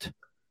lift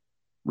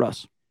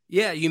Russ.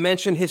 Yeah, you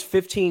mentioned his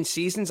 15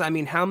 seasons. I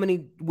mean, how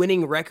many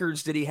winning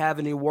records did he have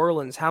in New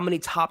Orleans? How many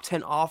top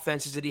 10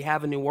 offenses did he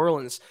have in New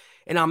Orleans?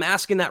 And I'm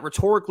asking that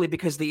rhetorically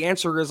because the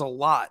answer is a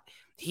lot.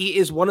 He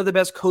is one of the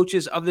best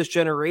coaches of this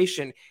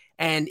generation.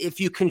 And if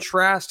you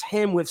contrast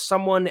him with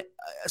someone,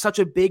 such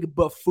a big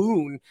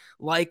buffoon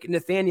like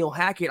Nathaniel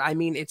Hackett, I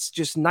mean, it's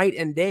just night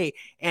and day.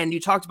 And you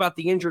talked about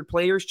the injured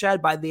players,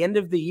 Chad. By the end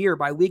of the year,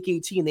 by week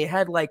 18, they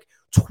had like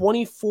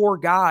 24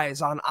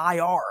 guys on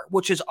IR,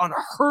 which is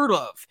unheard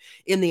of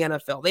in the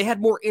NFL. They had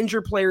more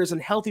injured players than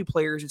healthy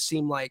players, it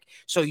seemed like.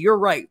 So you're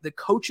right. The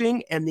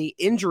coaching and the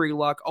injury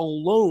luck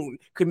alone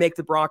could make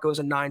the Broncos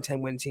a 9-10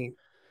 win team.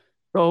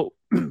 So,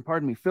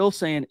 pardon me, Phil's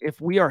saying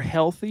if we are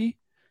healthy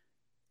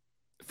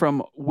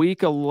from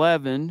week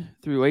 11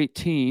 through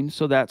 18,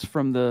 so that's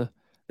from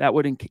that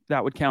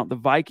would count the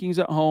Vikings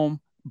at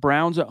home,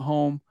 Browns at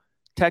home,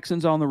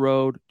 Texans on the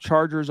road,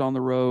 Chargers on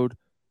the road,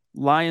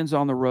 Lions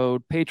on the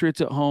road,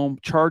 Patriots at home,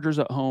 Chargers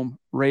at home,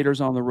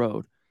 Raiders on the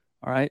road.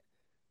 All right.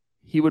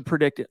 He would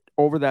predict it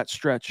over that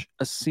stretch,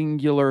 a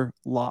singular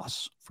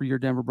loss for your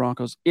Denver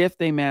Broncos if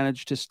they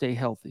manage to stay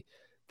healthy.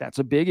 That's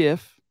a big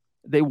if.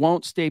 They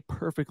won't stay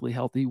perfectly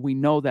healthy. We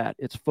know that.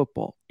 It's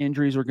football.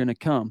 Injuries are going to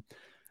come.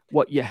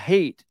 What you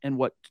hate and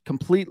what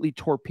completely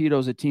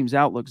torpedoes a team's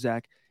outlook,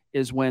 Zach,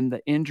 is when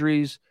the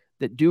injuries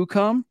that do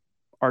come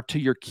are to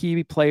your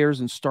key players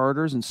and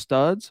starters and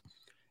studs,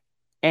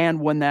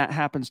 and when that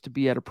happens to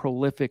be at a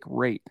prolific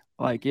rate.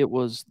 Like it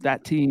was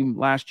that team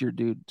last year,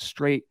 dude,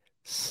 straight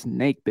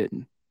snake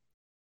bitten.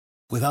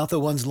 Without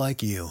the ones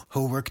like you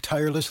who work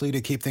tirelessly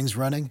to keep things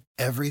running,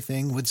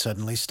 everything would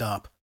suddenly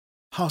stop.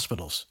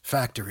 Hospitals,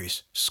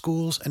 factories,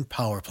 schools, and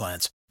power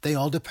plants, they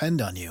all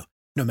depend on you.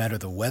 No matter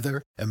the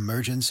weather,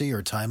 emergency,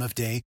 or time of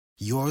day,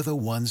 you're the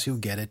ones who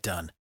get it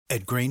done.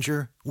 At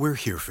Grainger, we're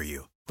here for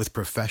you with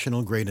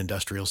professional-grade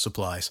industrial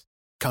supplies.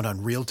 Count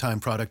on real-time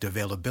product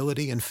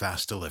availability and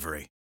fast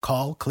delivery.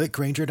 Call, click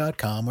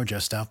Grainger.com, or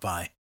just stop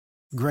by.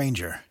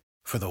 Grainger,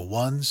 for the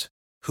ones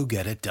who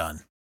get it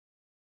done.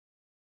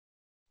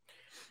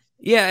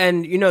 Yeah,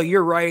 and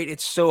you're right.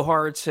 It's so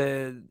hard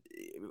to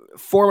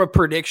form a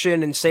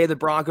prediction and say the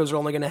Broncos are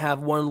only going to have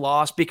one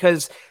loss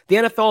because the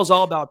NFL is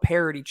all about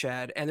parity,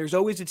 Chad. And there's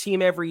always a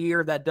team every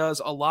year that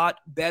does a lot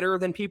better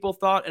than people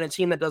thought and a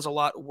team that does a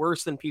lot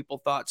worse than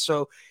people thought.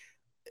 So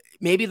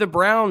maybe the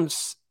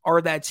Browns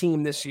are that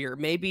team this year.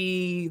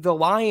 Maybe the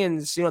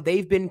Lions,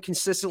 they've been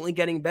consistently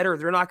getting better.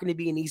 They're not going to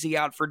be an easy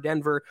out for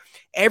Denver.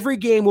 Every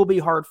game will be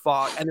hard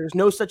fought. And there's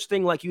no such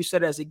thing, like you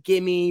said, as a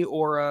gimme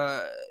or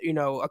a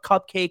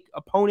cupcake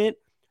opponent.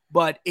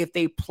 But if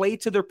they play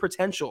to their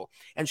potential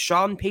and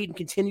Sean Payton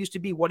continues to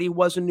be what he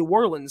was in New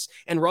Orleans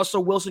and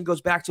Russell Wilson goes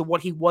back to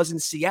what he was in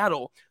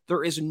Seattle,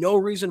 there is no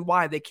reason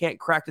why they can't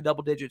crack the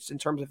double digits in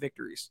terms of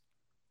victories.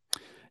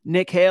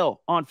 Nick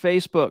Hale on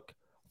Facebook,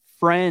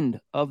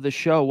 friend of the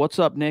show. What's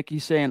up, Nick?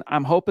 He's saying,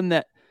 I'm hoping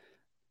that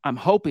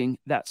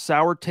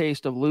sour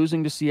taste of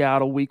losing to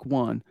Seattle week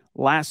 1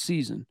 last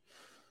season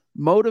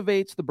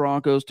motivates the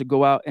Broncos to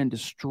go out and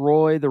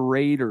destroy the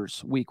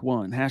Raiders week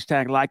 1.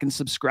 Hashtag like and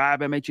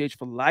subscribe, MHH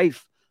for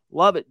life.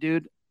 Love it,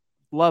 dude.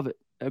 Love it.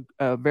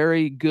 A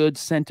very good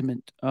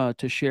sentiment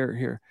to share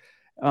here.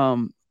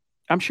 I'm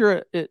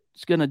sure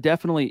it's going to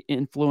definitely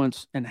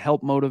influence and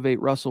help motivate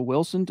Russell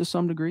Wilson to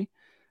some degree.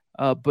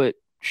 But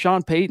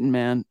Sean Payton,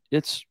 man,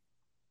 it's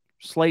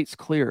slate's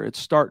clear. It's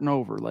starting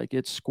over. Like,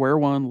 it's square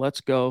one.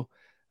 Let's go.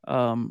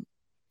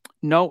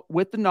 No,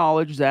 with the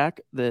knowledge,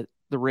 Zach, that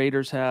the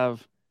Raiders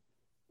have,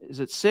 is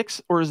it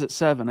 6 or is it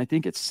 7? I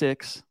think it's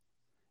 6.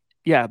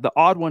 Yeah, the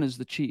odd one is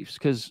the Chiefs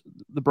because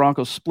the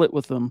Broncos split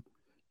with them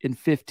in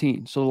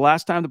 15. So the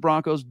last time the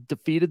Broncos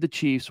defeated the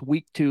Chiefs,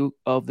 week 2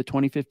 of the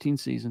 2015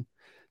 season.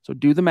 So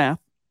do the math.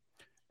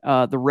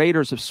 The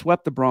Raiders have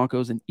swept the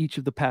Broncos in each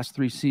of the past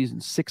 3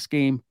 seasons,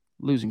 6-game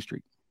losing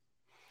streak.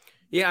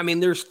 Yeah, I mean,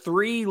 there's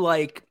 3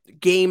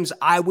 games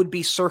I would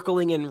be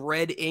circling in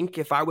red ink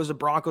if I was a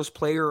Broncos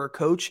player or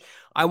coach.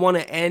 I want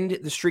to end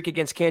the streak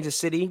against Kansas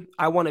City.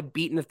 I want to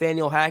beat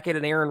Nathaniel Hackett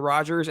and Aaron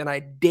Rodgers, and I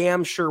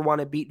damn sure want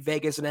to beat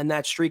Vegas and end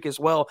that streak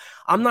as well.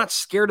 I'm not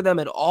scared of them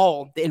at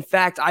all. In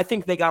fact, I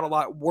think they got a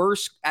lot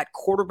worse at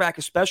quarterback,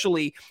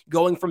 especially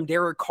going from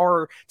Derek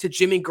Carr to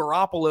Jimmy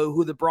Garoppolo,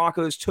 who the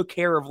Broncos took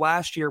care of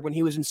last year when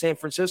he was in San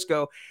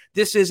Francisco.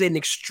 This is an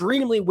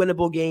extremely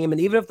winnable game,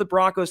 and even if the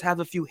Broncos have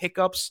a few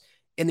hiccups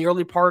in the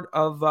early part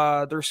of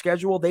their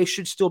schedule, they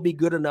should still be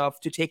good enough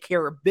to take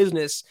care of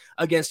business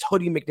against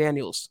Hoodie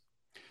McDaniels.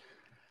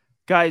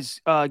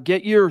 Guys,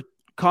 get your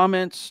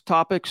comments,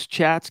 topics,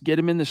 chats, get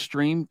them in the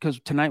stream, because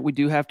tonight we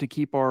do have to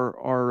keep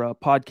our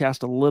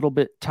podcast a little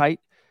bit tight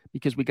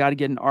because we got to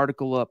get an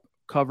article up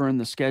covering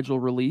the schedule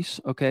release.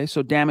 Okay,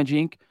 so Damage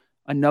Inc.,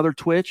 another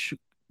Twitch.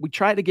 We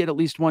try to get at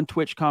least one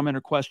Twitch comment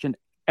or question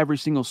every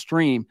single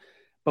stream,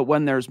 but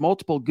when there's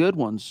multiple good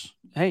ones,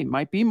 hey,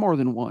 might be more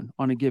than one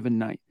on a given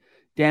night.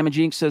 Damage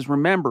Inc. says,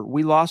 remember,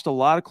 we lost a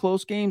lot of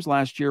close games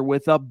last year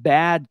with a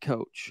bad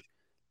coach.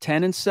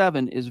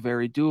 10-7 is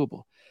very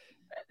doable.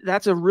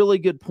 That's a really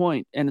good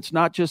point. And it's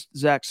not just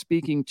Zach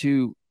speaking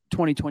to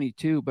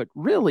 2022, but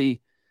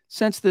really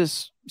since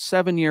this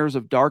 7 years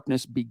of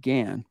darkness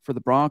began for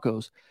the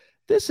Broncos,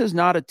 this is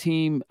not a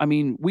team. I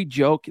mean, we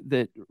joke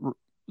that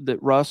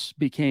Russ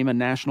became a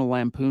national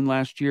lampoon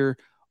last year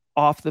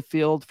off the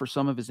field for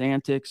some of his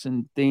antics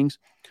and things.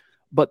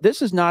 But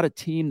this is not a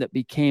team that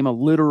became a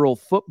literal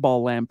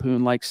football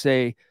lampoon, like,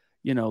 say,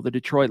 the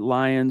Detroit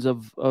Lions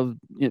of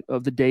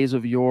the days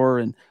of yore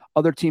and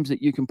other teams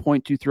that you can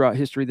point to throughout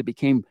history that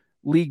became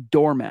league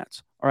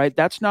doormats. All right.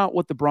 That's not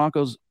what the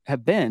Broncos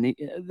have been.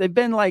 They've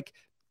been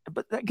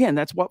but again,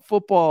 that's what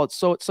football, it's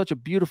such a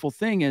beautiful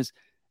thing is.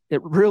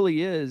 It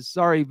really is.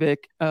 Sorry,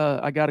 Vic.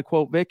 I got to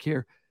quote Vic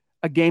here,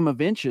 a game of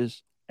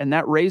inches, and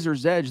that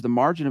razor's edge, the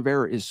margin of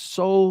error is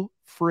so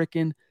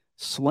freaking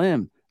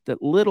slim that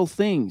little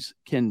things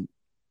can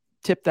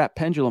tip that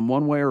pendulum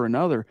one way or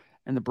another.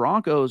 And the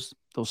Broncos,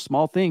 those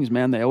small things,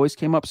 man, they always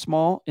came up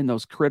small in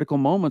those critical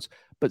moments.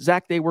 But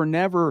Zach, they were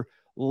never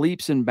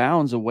leaps and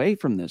bounds away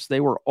from this. They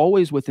were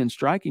always within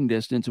striking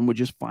distance and would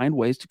just find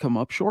ways to come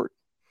up short.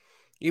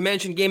 You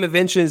mentioned Game of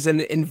Inches and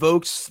it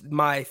invokes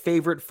my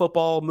favorite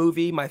football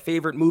movie, my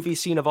favorite movie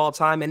scene of all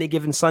time, Any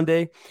Given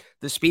Sunday,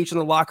 the speech in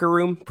the locker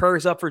room.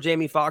 Prayers up for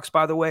Jamie Foxx,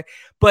 by the way.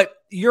 But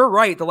you're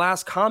right. The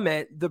last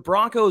comment, the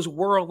Broncos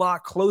were a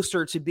lot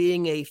closer to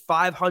being a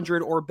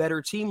 500 or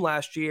better team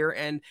last year.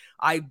 And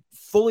I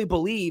fully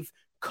believe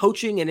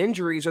coaching and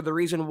injuries are the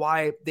reason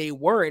why they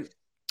weren't.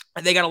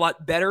 They got a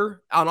lot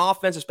better on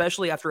offense,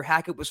 especially after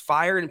Hackett was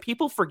fired. And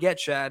people forget,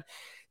 Chad,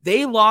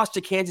 they lost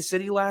to Kansas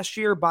City last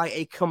year by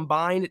a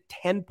combined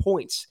 10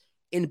 points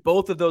in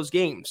both of those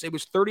games. It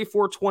was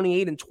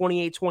 34-28 and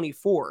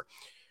 28-24.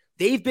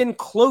 They've been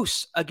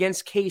close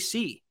against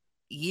KC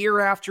year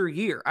after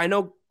year. I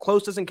know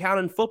close doesn't count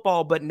in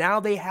football, but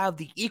now they have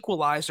the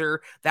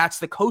equalizer. That's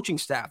the coaching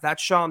staff.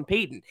 That's Sean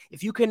Payton.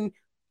 If you can,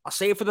 I'll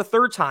say it for the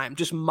third time,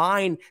 just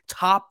mine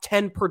top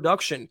 10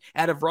 production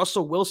out of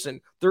Russell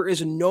Wilson, there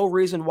is no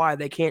reason why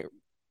they can't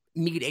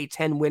meet a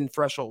 10-win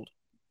threshold.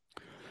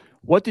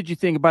 What did you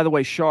think? By the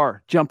way,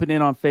 Shar, jumping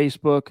in on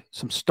Facebook,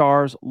 some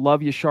stars.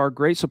 Love you, Shar.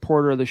 Great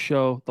supporter of the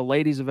show. The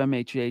ladies of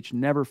MHH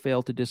never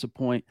fail to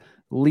disappoint.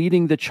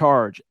 Leading the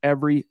charge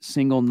every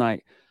single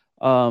night.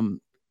 That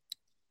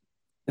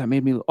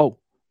made me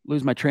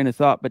lose my train of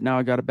thought, but now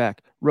I got it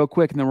back. Real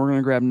quick, and then we're going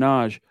to grab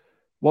Naj.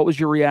 What was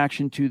your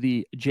reaction to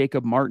the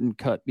Jacob Martin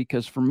cut?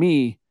 Because for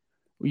me,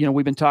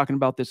 we've been talking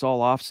about this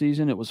all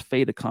offseason. It was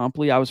fait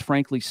accompli. I was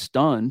frankly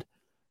stunned,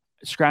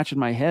 scratching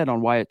my head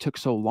on why it took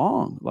so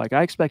long. Like,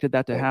 I expected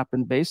that to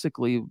happen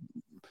basically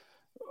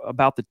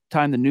about the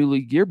time the new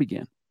league year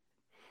began.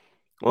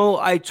 Well,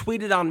 I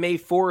tweeted on May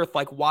 4th,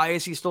 why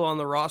is he still on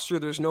the roster?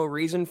 There's no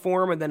reason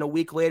for him. And then a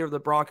week later, the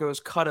Broncos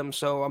cut him.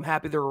 So I'm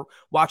happy they're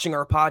watching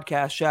our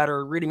podcast, Chad,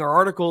 or reading our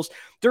articles.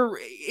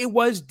 It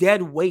was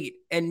dead weight.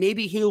 And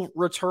maybe he'll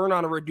return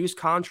on a reduced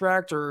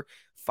contract or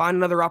find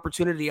another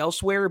opportunity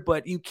elsewhere,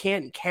 but you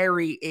can't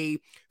carry a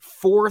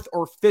fourth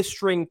or fifth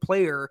string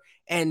player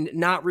and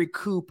not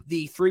recoup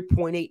the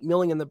 $3.8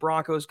 million the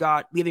Broncos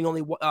got, leaving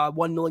only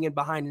 $1 million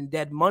behind in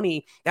dead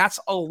money. That's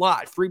a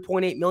lot.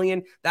 $3.8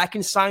 million, that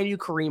can sign you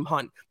Kareem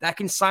Hunt. That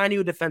can sign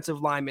you a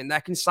defensive lineman.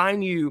 That can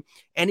sign you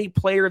any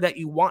player that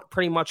you want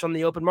pretty much on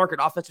the open market,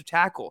 offensive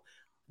tackle.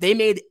 They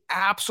made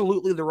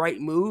absolutely the right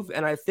move,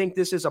 and I think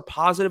this is a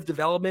positive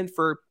development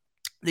for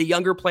the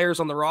younger players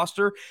on the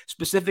roster,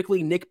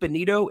 specifically Nick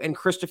Benito and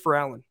Christopher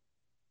Allen.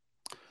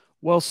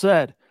 Well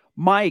said.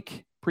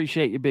 Mike,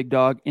 appreciate you, big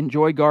dog.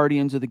 Enjoy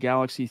Guardians of the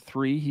Galaxy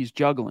 3. He's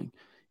juggling.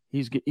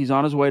 He's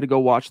on his way to go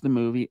watch the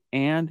movie,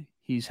 and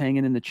he's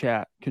hanging in the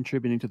chat,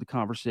 contributing to the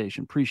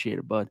conversation. Appreciate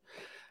it, bud.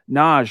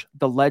 Naj,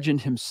 the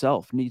legend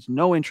himself, needs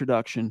no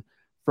introduction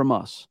from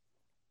us.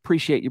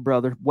 Appreciate you,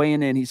 brother.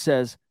 Weighing in, he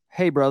says,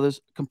 hey,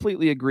 brothers,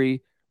 completely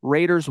agree.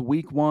 Raiders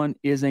week 1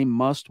 is a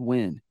must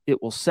win.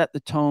 It will set the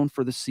tone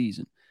for the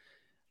season.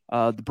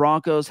 The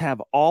Broncos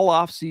have all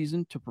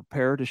offseason to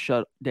prepare to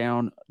shut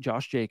down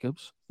Josh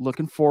Jacobs.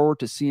 Looking forward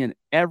to seeing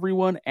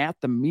everyone at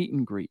the meet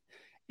and greet.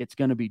 It's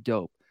going to be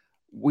dope.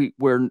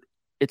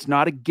 It's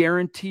not a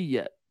guarantee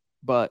yet,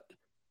 but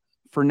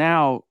for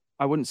now,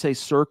 I wouldn't say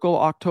circle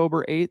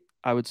October 8th.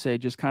 I would say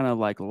just kind of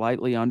like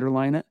lightly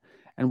underline it.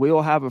 And we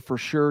will have a for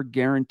sure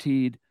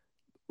guaranteed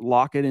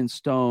lock it in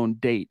stone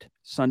date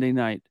Sunday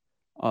night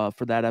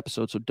for that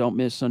episode. So don't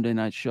miss Sunday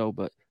night's show.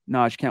 But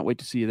Naj, can't wait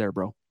to see you there,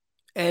 bro.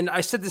 And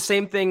I said the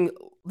same thing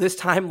this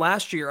time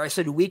last year. I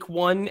said week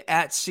 1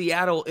 at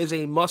Seattle is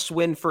a must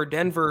win for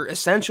Denver,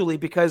 essentially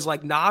because,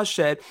 like Naj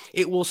said,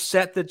 it will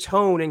set the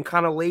tone and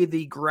kind of lay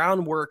the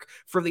groundwork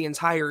for the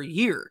entire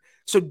year.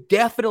 So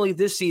definitely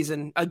this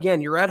season, again,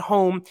 you're at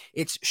home.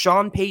 It's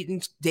Sean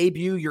Payton's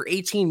debut, your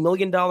 $18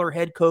 million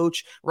head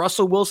coach,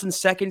 Russell Wilson's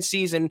second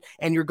season,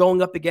 and you're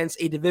going up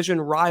against a division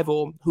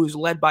rival who's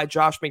led by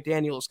Josh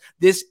McDaniels.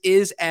 This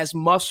is as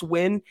must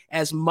win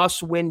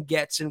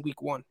gets in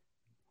week 1.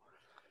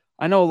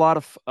 I know a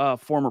lot of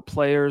former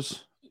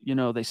players,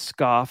 they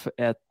scoff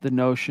at the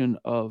notion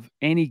of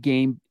any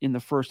game in the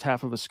first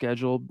half of a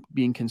schedule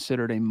being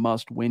considered a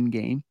must-win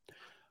game.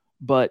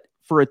 But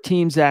for a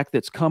team, Zach,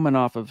 that's coming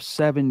off of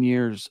 7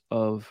 years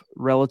of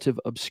relative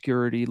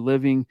obscurity,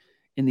 living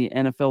in the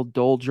NFL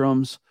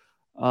doldrums,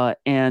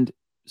 and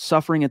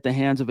suffering at the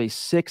hands of a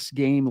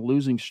 6-game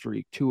losing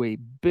streak to a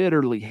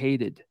bitterly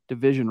hated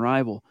division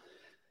rival,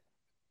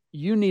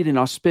 you need an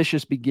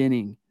auspicious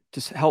beginning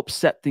to help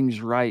set things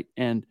right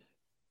and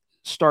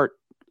start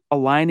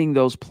aligning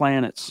those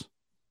planets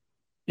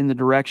in the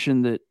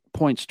direction that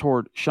points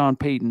toward Sean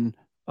Payton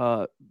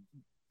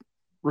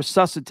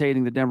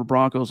resuscitating the Denver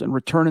Broncos and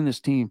returning this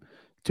team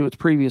to its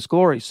previous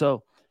glory.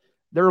 So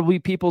there will be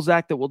people,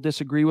 Zach, that will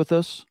disagree with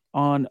us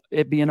on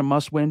it being a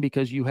must win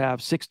because you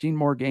have 16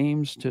 more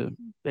games to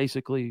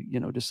basically,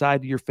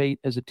 decide your fate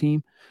as a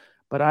team.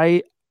 But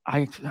I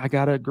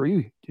gotta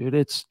agree, dude.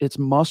 It's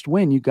must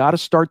win. You got to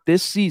start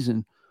this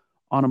season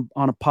on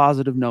a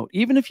positive note,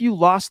 even if you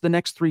lost the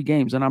next 3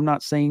 games. And I'm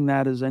not saying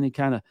that as any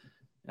kind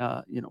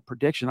of,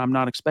 prediction. I'm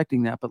not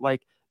expecting that, but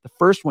like the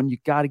first one, you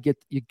got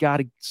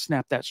to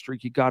snap that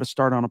streak. You got to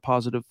start on a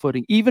positive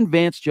footing. Even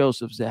Vance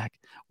Joseph, Zach,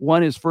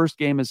 won his first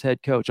game as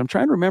head coach. I'm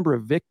trying to remember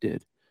if Vic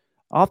did.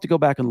 I'll have to go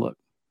back and look.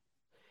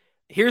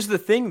 Here's the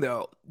thing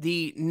though.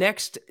 The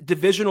next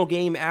divisional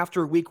game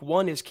after week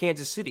 1 is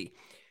Kansas City.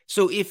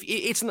 So if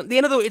it's the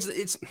end of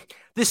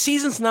the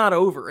season's not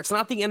over. It's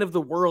not the end of the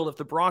world if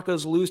the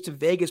Broncos lose to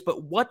Vegas,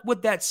 but what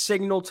would that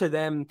signal to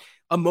them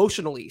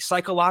emotionally,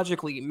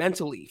 psychologically,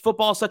 mentally?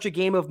 Football is such a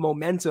game of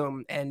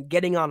momentum and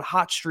getting on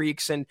hot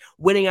streaks and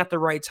winning at the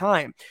right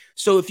time.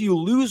 So if you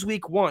lose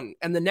week 1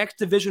 and the next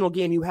divisional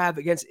game you have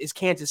against is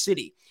Kansas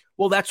City,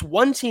 well, that's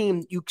one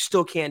team you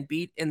still can't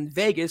beat. In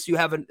Vegas, you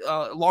have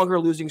a longer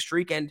losing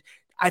streak, and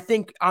I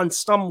think on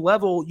some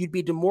level, you'd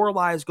be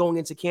demoralized going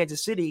into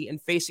Kansas City and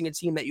facing a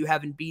team that you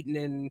haven't beaten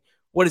in,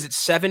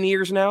 7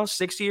 years now,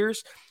 6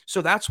 years?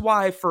 So that's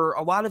why, for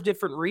a lot of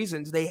different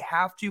reasons, they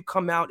have to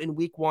come out in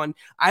week 1.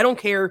 I don't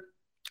care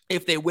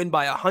if they win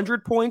by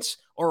 100 points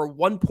or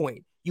 1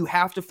 point. You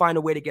have to find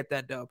a way to get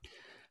that dub.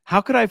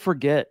 How could I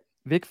forget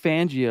Vic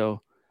Fangio?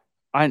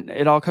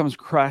 It all comes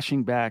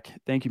crashing back.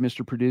 Thank you,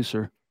 Mr.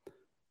 Producer.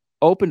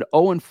 Opened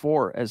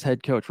 0-4 as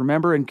head coach.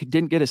 Remember, and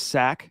didn't get a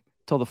sack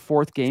till the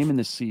 4th game in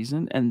the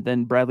season, and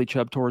then Bradley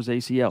Chubb tore his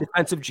ACL.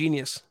 Defensive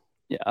genius.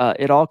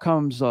 It all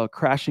comes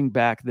crashing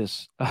back,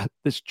 this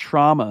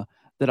trauma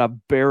that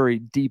I've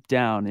buried deep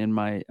down in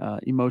my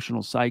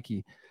emotional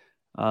psyche.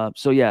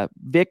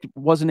 Vic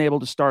wasn't able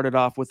to start it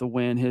off with a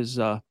win his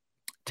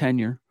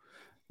tenure.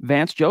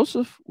 Vance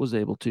Joseph was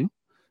able to.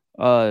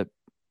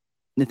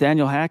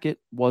 Nathaniel Hackett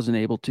wasn't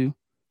able to.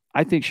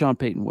 I think Sean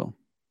Payton will.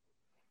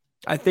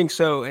 I think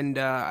so, and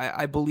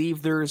I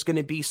believe there's going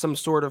to be some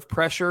sort of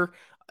pressure,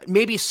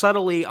 maybe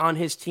subtly, on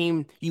his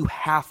team. You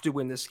have to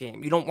win this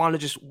game. You don't want to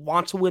just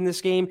want to win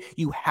this game.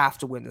 You have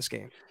to win this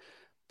game.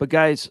 But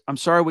guys, I'm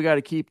sorry we got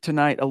to keep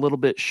tonight a little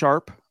bit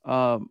sharp.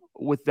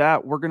 With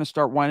that, we're going to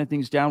start winding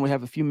things down. We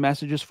have a few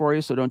messages for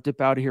you, so don't dip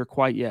out of here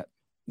quite yet.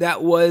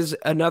 That was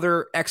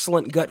another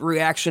excellent gut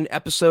reaction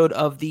episode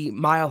of the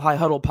Mile High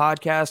Huddle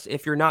podcast.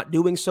 If you're not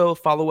doing so,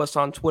 follow us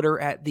on Twitter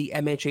at the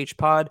MHH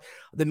Pod,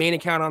 the main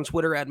account on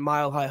Twitter at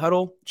Mile High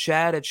Huddle,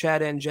 Chad at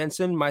Chad N.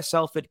 Jensen,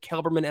 myself at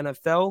Kelberman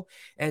NFL,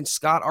 and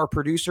Scott, our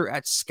producer,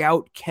 at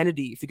Scout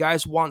Kennedy. If you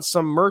guys want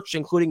some merch,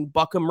 including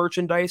Buckham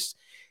merchandise,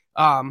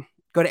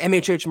 Go to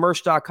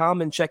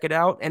mhhmerch.com and check it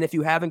out. And if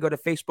you haven't, go to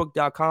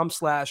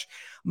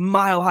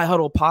facebook.com/Mile High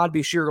Huddle Pod.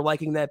 Be sure you're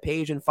liking that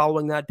page and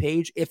following that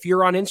page. If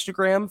you're on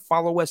Instagram,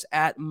 follow us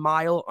at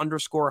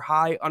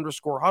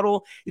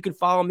mile_high_huddle. You can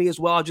follow me as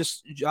well. I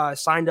just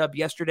signed up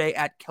yesterday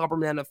at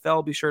Kelberman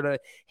NFL. Be sure to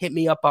hit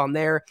me up on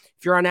there.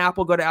 If you're on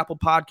Apple, go to Apple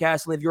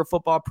Podcasts and leave your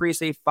football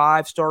priest a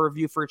 5-star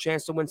review for a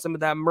chance to win some of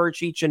that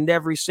merch each and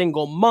every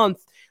single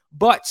month.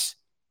 But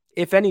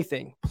if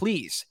anything,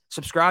 please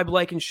subscribe,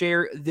 like, and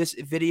share this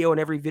video and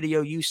every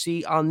video you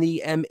see on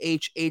the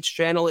MHH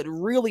channel. It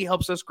really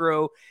helps us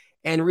grow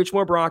and reach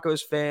more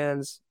Broncos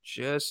fans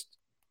just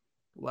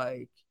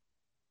like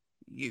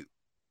you.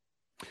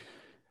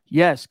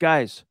 Yes,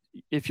 guys,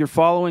 if you're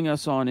following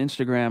us on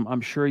Instagram,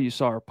 I'm sure you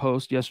saw our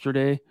post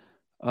yesterday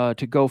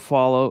to go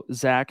follow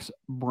Zach's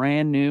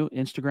brand new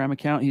Instagram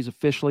account. He's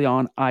officially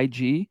on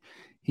IG.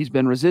 He's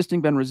been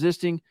resisting,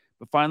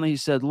 but finally he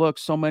said, look,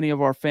 so many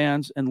of our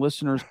fans and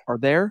listeners are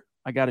there.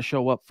 I got to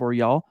show up for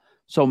y'all.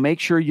 So make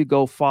sure you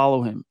go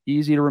follow him.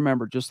 Easy to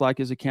remember, just like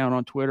his account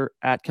on Twitter,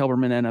 at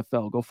Kelberman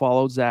NFL. Go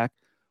follow Zach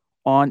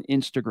on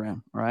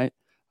Instagram, all right?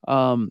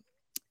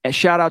 A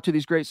shout out to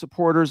these great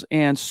supporters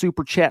and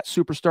super chat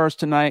superstars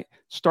tonight,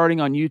 starting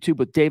on YouTube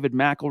with David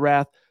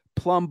McElrath,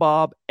 Plum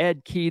Bob,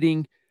 Ed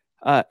Keating.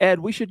 Ed,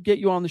 we should get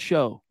you on the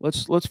show.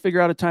 Let's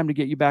figure out a time to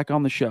get you back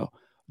on the show.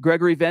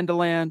 Gregory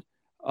Vendeland,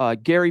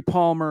 Gary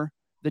Palmer,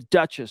 the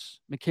Duchess,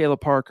 Michaela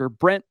Parker,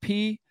 Brent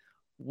P.,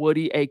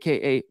 Woody,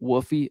 a.k.a.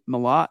 Woofy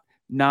Malat,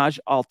 Naj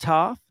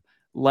Altaf,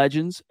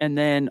 Legends, and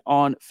then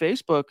on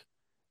Facebook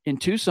in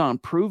Tucson,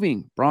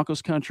 proving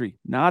Broncos country,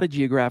 not a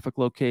geographic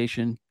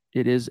location.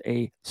 It is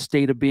a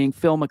state of being.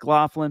 Phil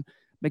McLaughlin,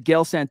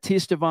 Miguel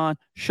Santisteban,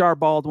 Shar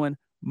Baldwin,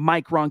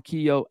 Mike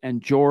Ronquillo,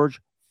 and George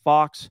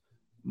Fox.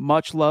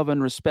 Much love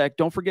and respect.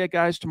 Don't forget,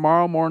 guys,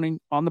 tomorrow morning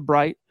on the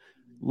Bright,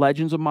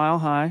 Legends of Mile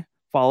High,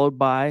 followed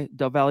by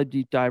Dove Valley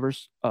Deep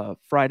Divers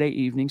Friday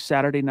evening,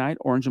 Saturday night,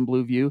 Orange and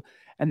Blue View.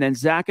 And then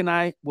Zach and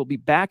I will be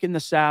back in the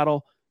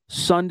saddle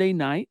Sunday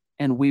night,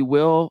 and we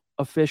will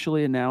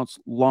officially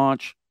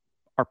launch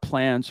our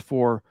plans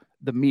for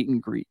the meet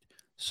and greet.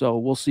 So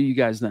we'll see you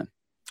guys then.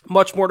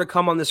 Much more to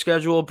come on the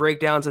schedule,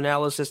 breakdowns,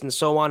 analysis, and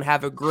so on.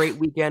 Have a great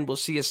weekend. We'll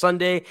see you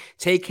Sunday.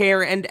 Take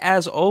care, and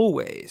as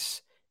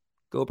always,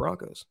 go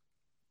Broncos.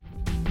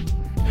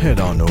 Head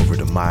on over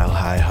to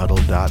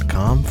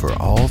milehighhuddle.com for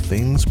all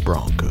things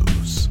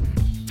Broncos.